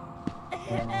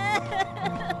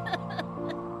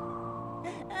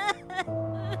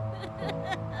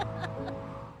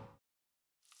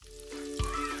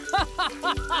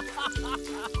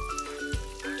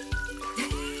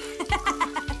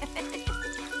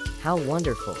 How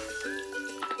wonderful.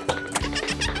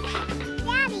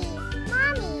 Daddy,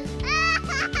 Mommy.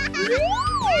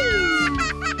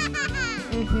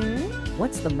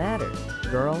 What's the matter,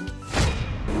 girl?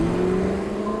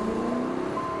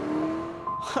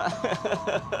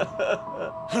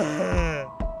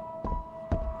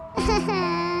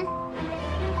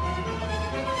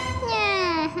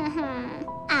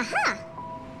 Aha!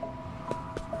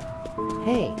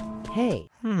 Hey, hey.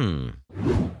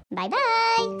 Bye-bye.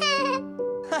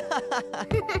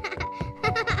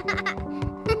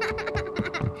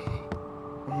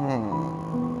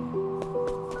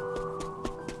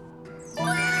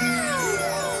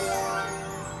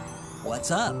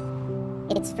 What's up?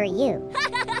 It's for you.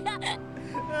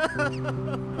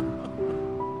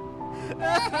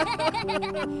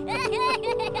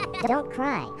 Don't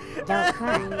cry. Don't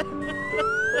cry.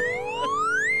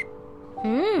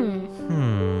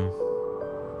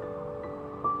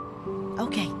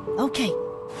 Okay, okay.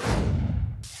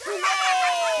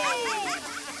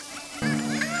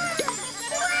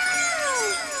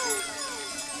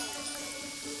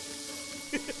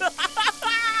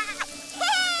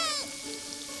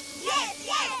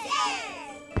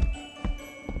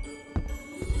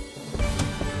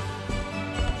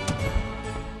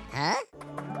 Huh?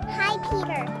 Hi,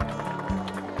 Peter.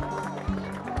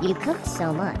 You cooked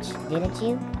so much, didn't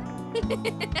you?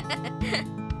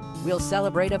 We'll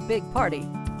celebrate a big party.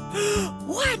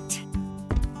 What?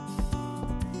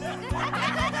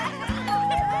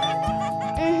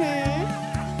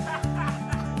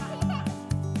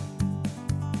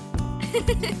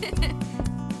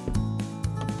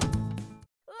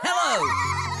 Hello!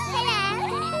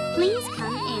 Hello. Please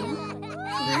come in.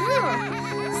 Wow,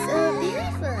 so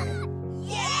beautiful.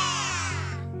 Yeah!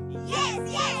 Yes,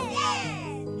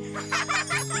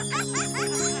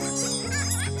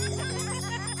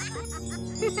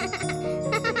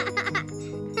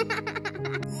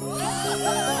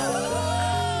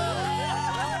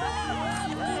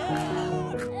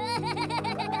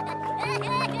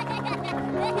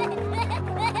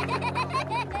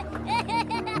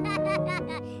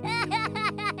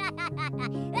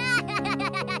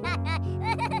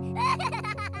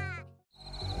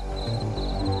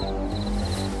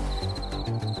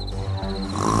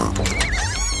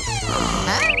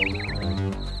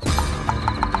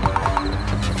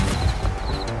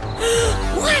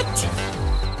 What?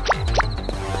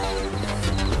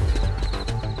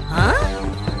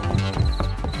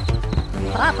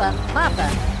 Papa, Papa.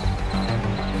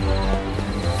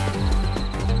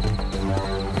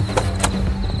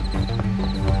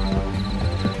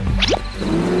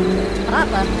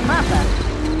 Papa, Papa.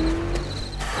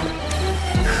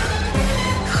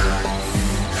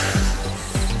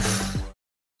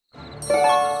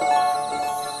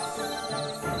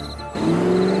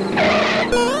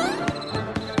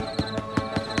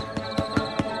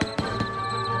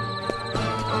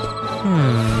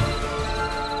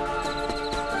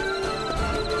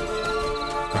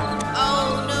 Oh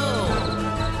no!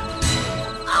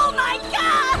 Oh my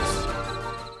gosh!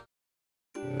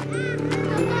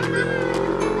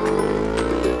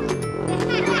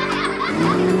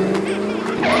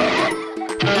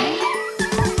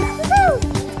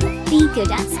 Be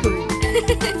good at school.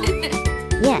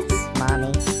 Yes,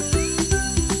 Mommy.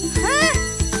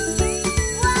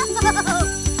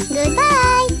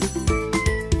 Goodbye.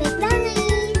 Goodbye.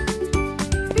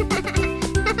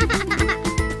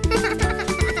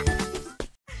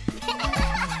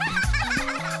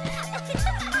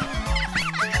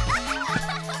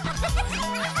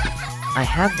 I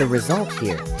have the result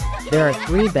here. There are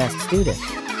 3 best students.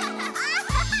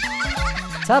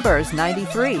 Tubbers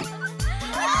 93.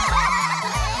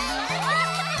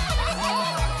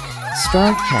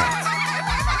 Straw Cat.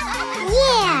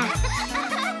 Yeah.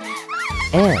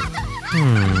 And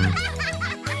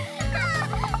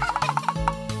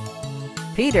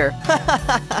Peter.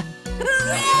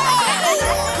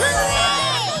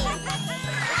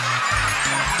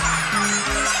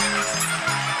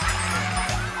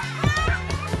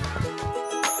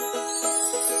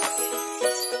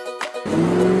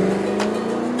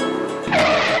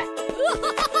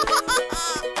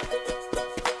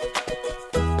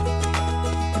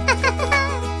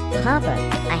 Papa,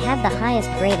 I had the highest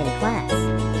grade in class.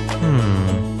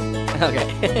 Okay.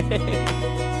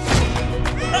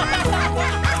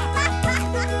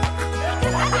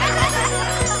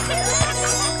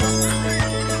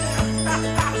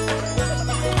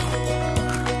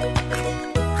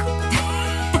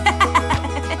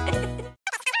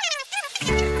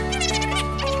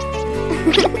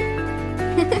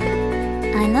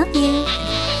 I love you.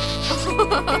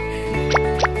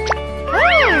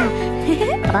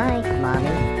 Bye, Mommy.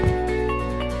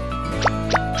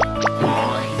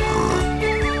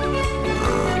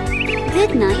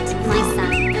 Good night, my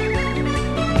son.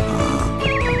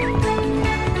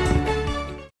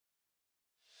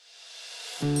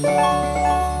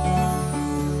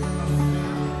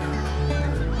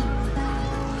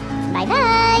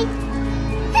 Bye-bye.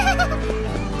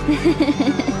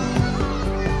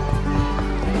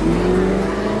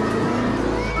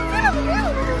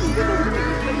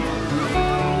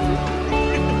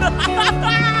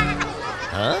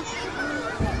 Huh?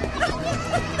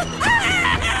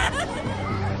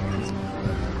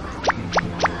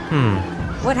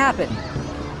 What happened?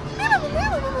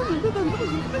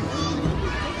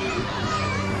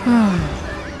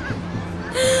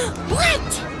 What?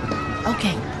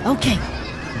 Okay, okay.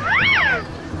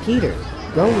 Peter,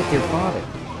 go with your father.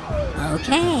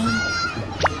 Okay.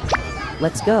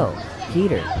 Let's go,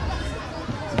 Peter.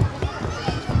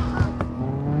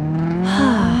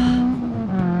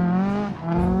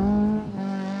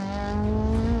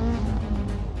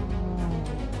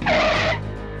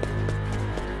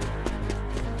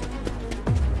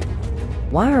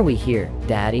 Why are we here,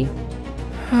 Daddy?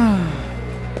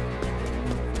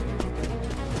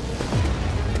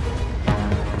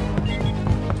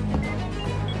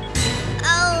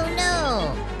 Oh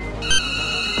no!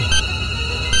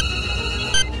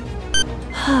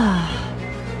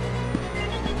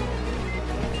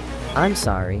 I'm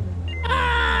sorry.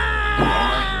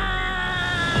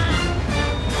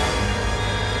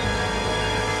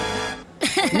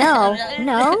 No,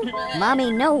 no,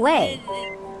 Mommy, no way.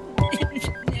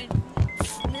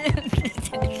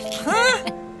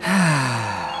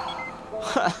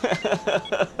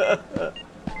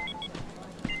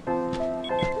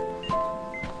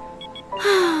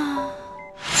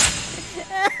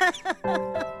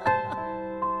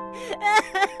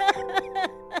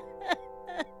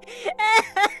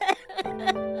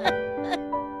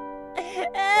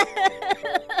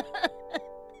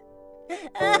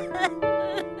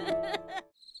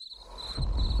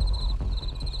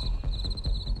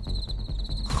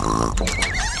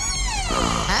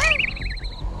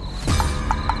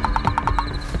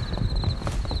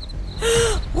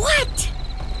 What?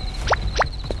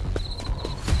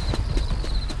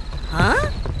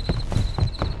 Huh?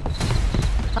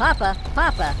 Papa,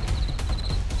 Papa.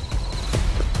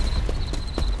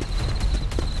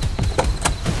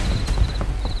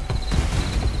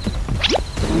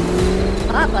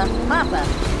 Papa, Papa.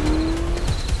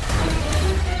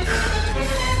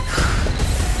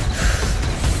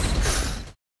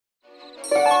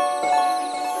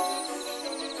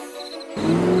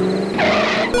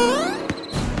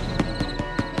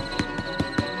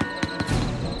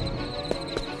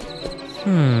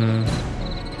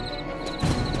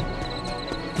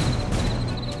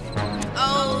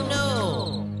 Oh no!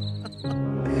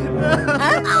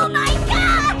 Oh my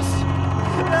gosh!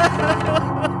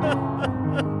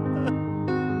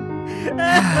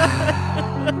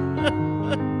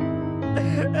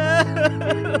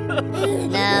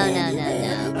 No.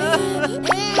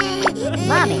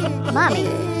 Mommy,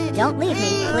 don't leave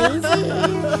me, please.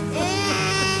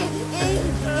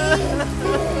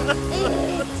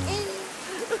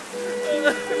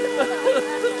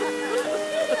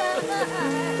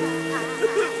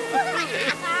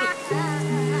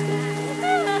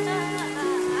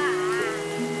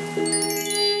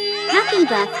 Happy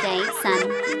birthday, son.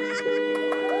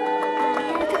 I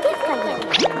have a gift for you.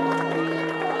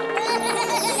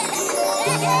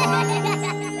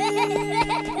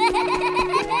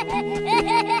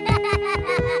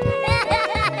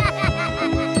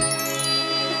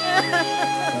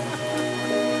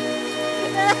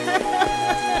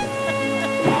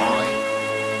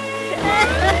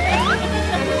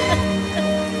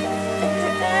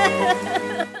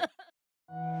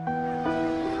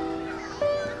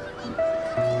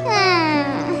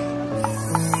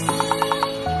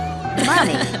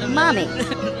 Mommy.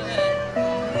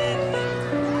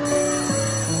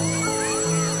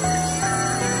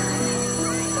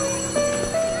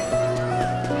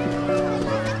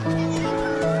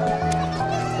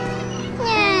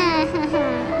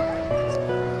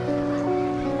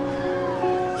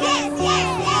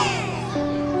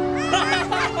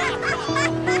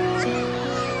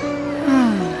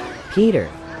 Peter.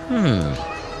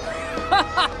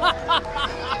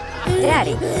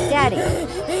 Daddy, Daddy.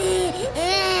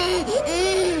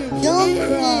 Don't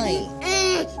cry.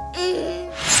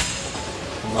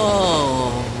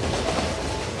 Oh.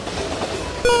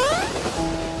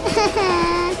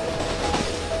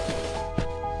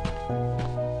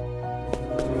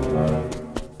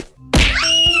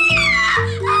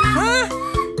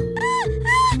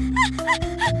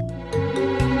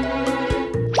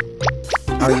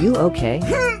 Are you okay?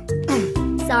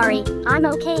 Sorry, I'm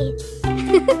okay.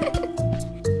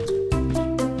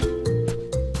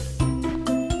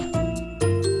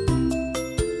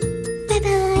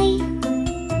 Bye-bye.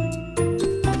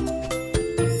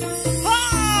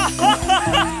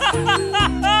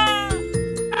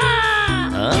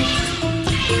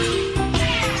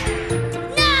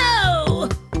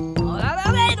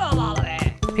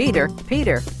 Peter,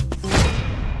 Peter.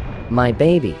 My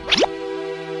baby.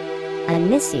 I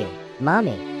miss you,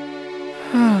 Mommy.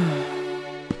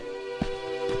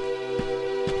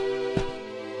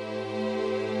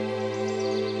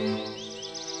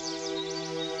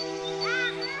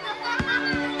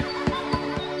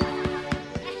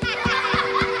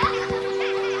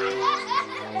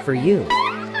 For you.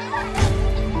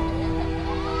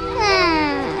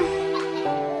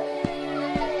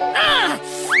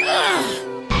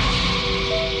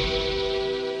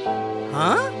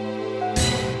 Huh?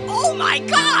 Oh my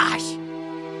gosh!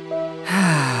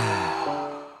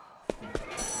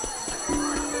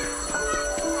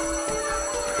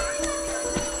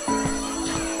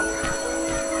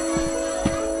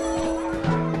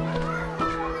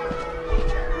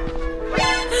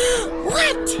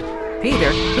 What?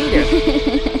 Peter, Peter.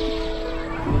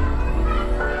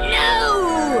 No!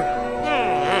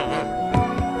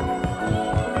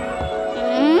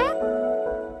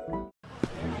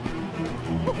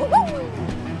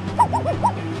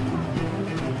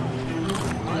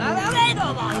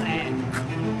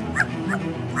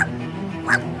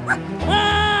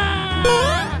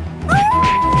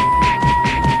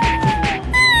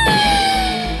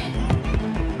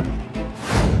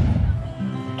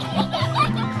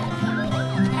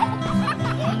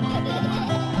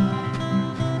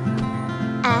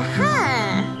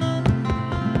 Aha!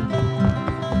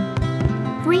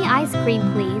 Free ice cream,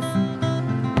 please.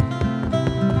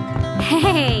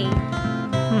 Hey,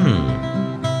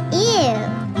 Ew.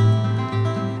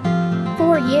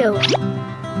 for you.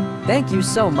 Thank you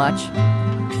so much.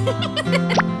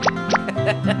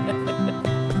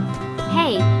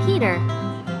 Hey, Peter.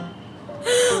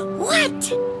 What?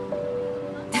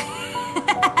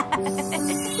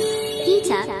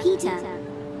 Peter, Peter.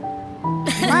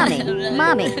 Mommy,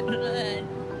 Mommy.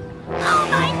 Oh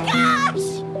my gosh!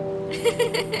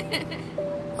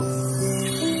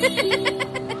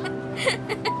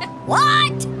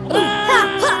 What?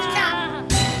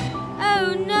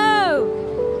 Oh no!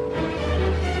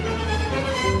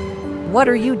 What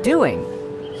are you doing?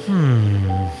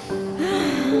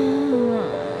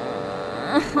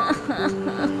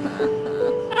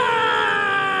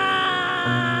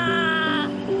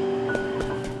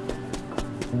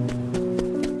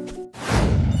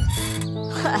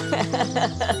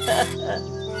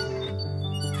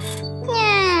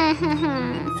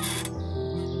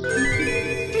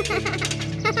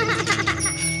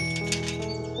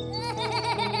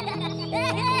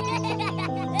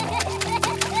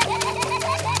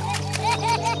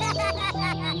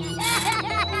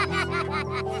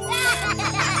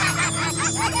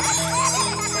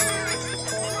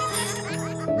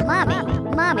 Mommy,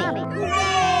 Mommy.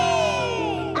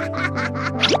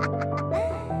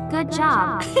 Good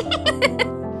job.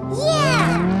 Yeah!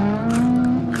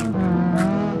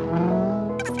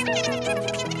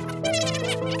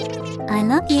 I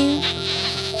love you.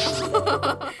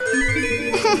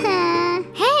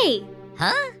 Hey,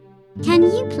 Huh? can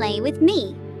you play with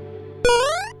me?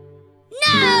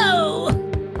 No!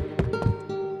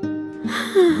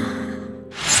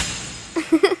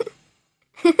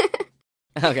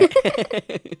 Okay.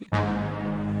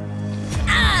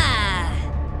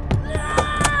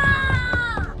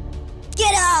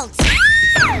 Get out!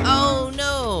 Oh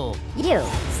no! You,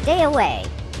 stay away.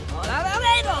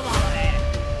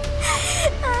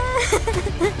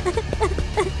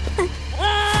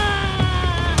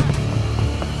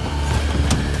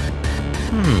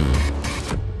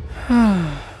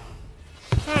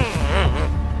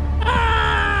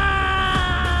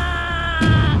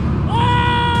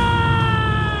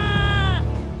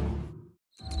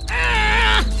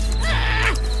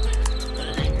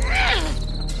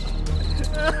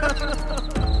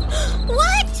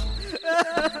 What?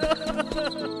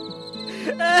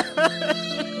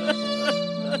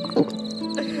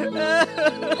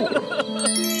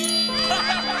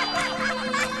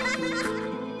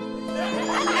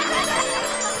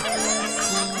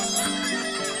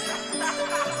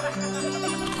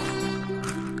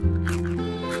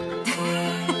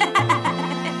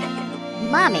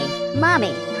 Mommy,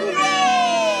 Mommy.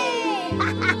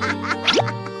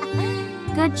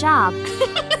 Good job.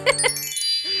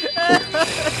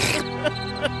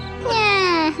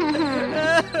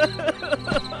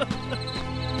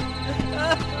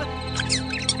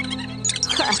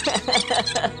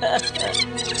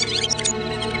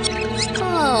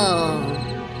 Oh.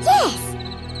 Yes!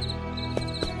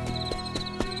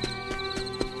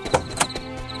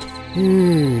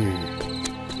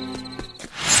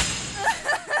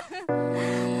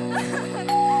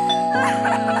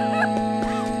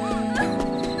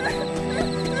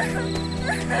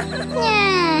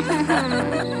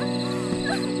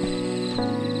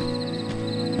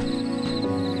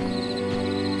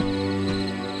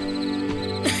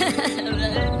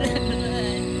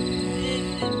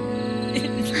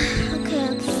 Okay,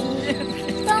 okay.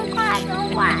 Don't cry,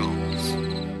 don't cry.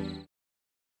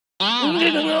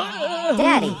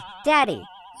 Daddy, Daddy.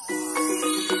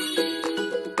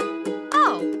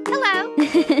 Oh, hello.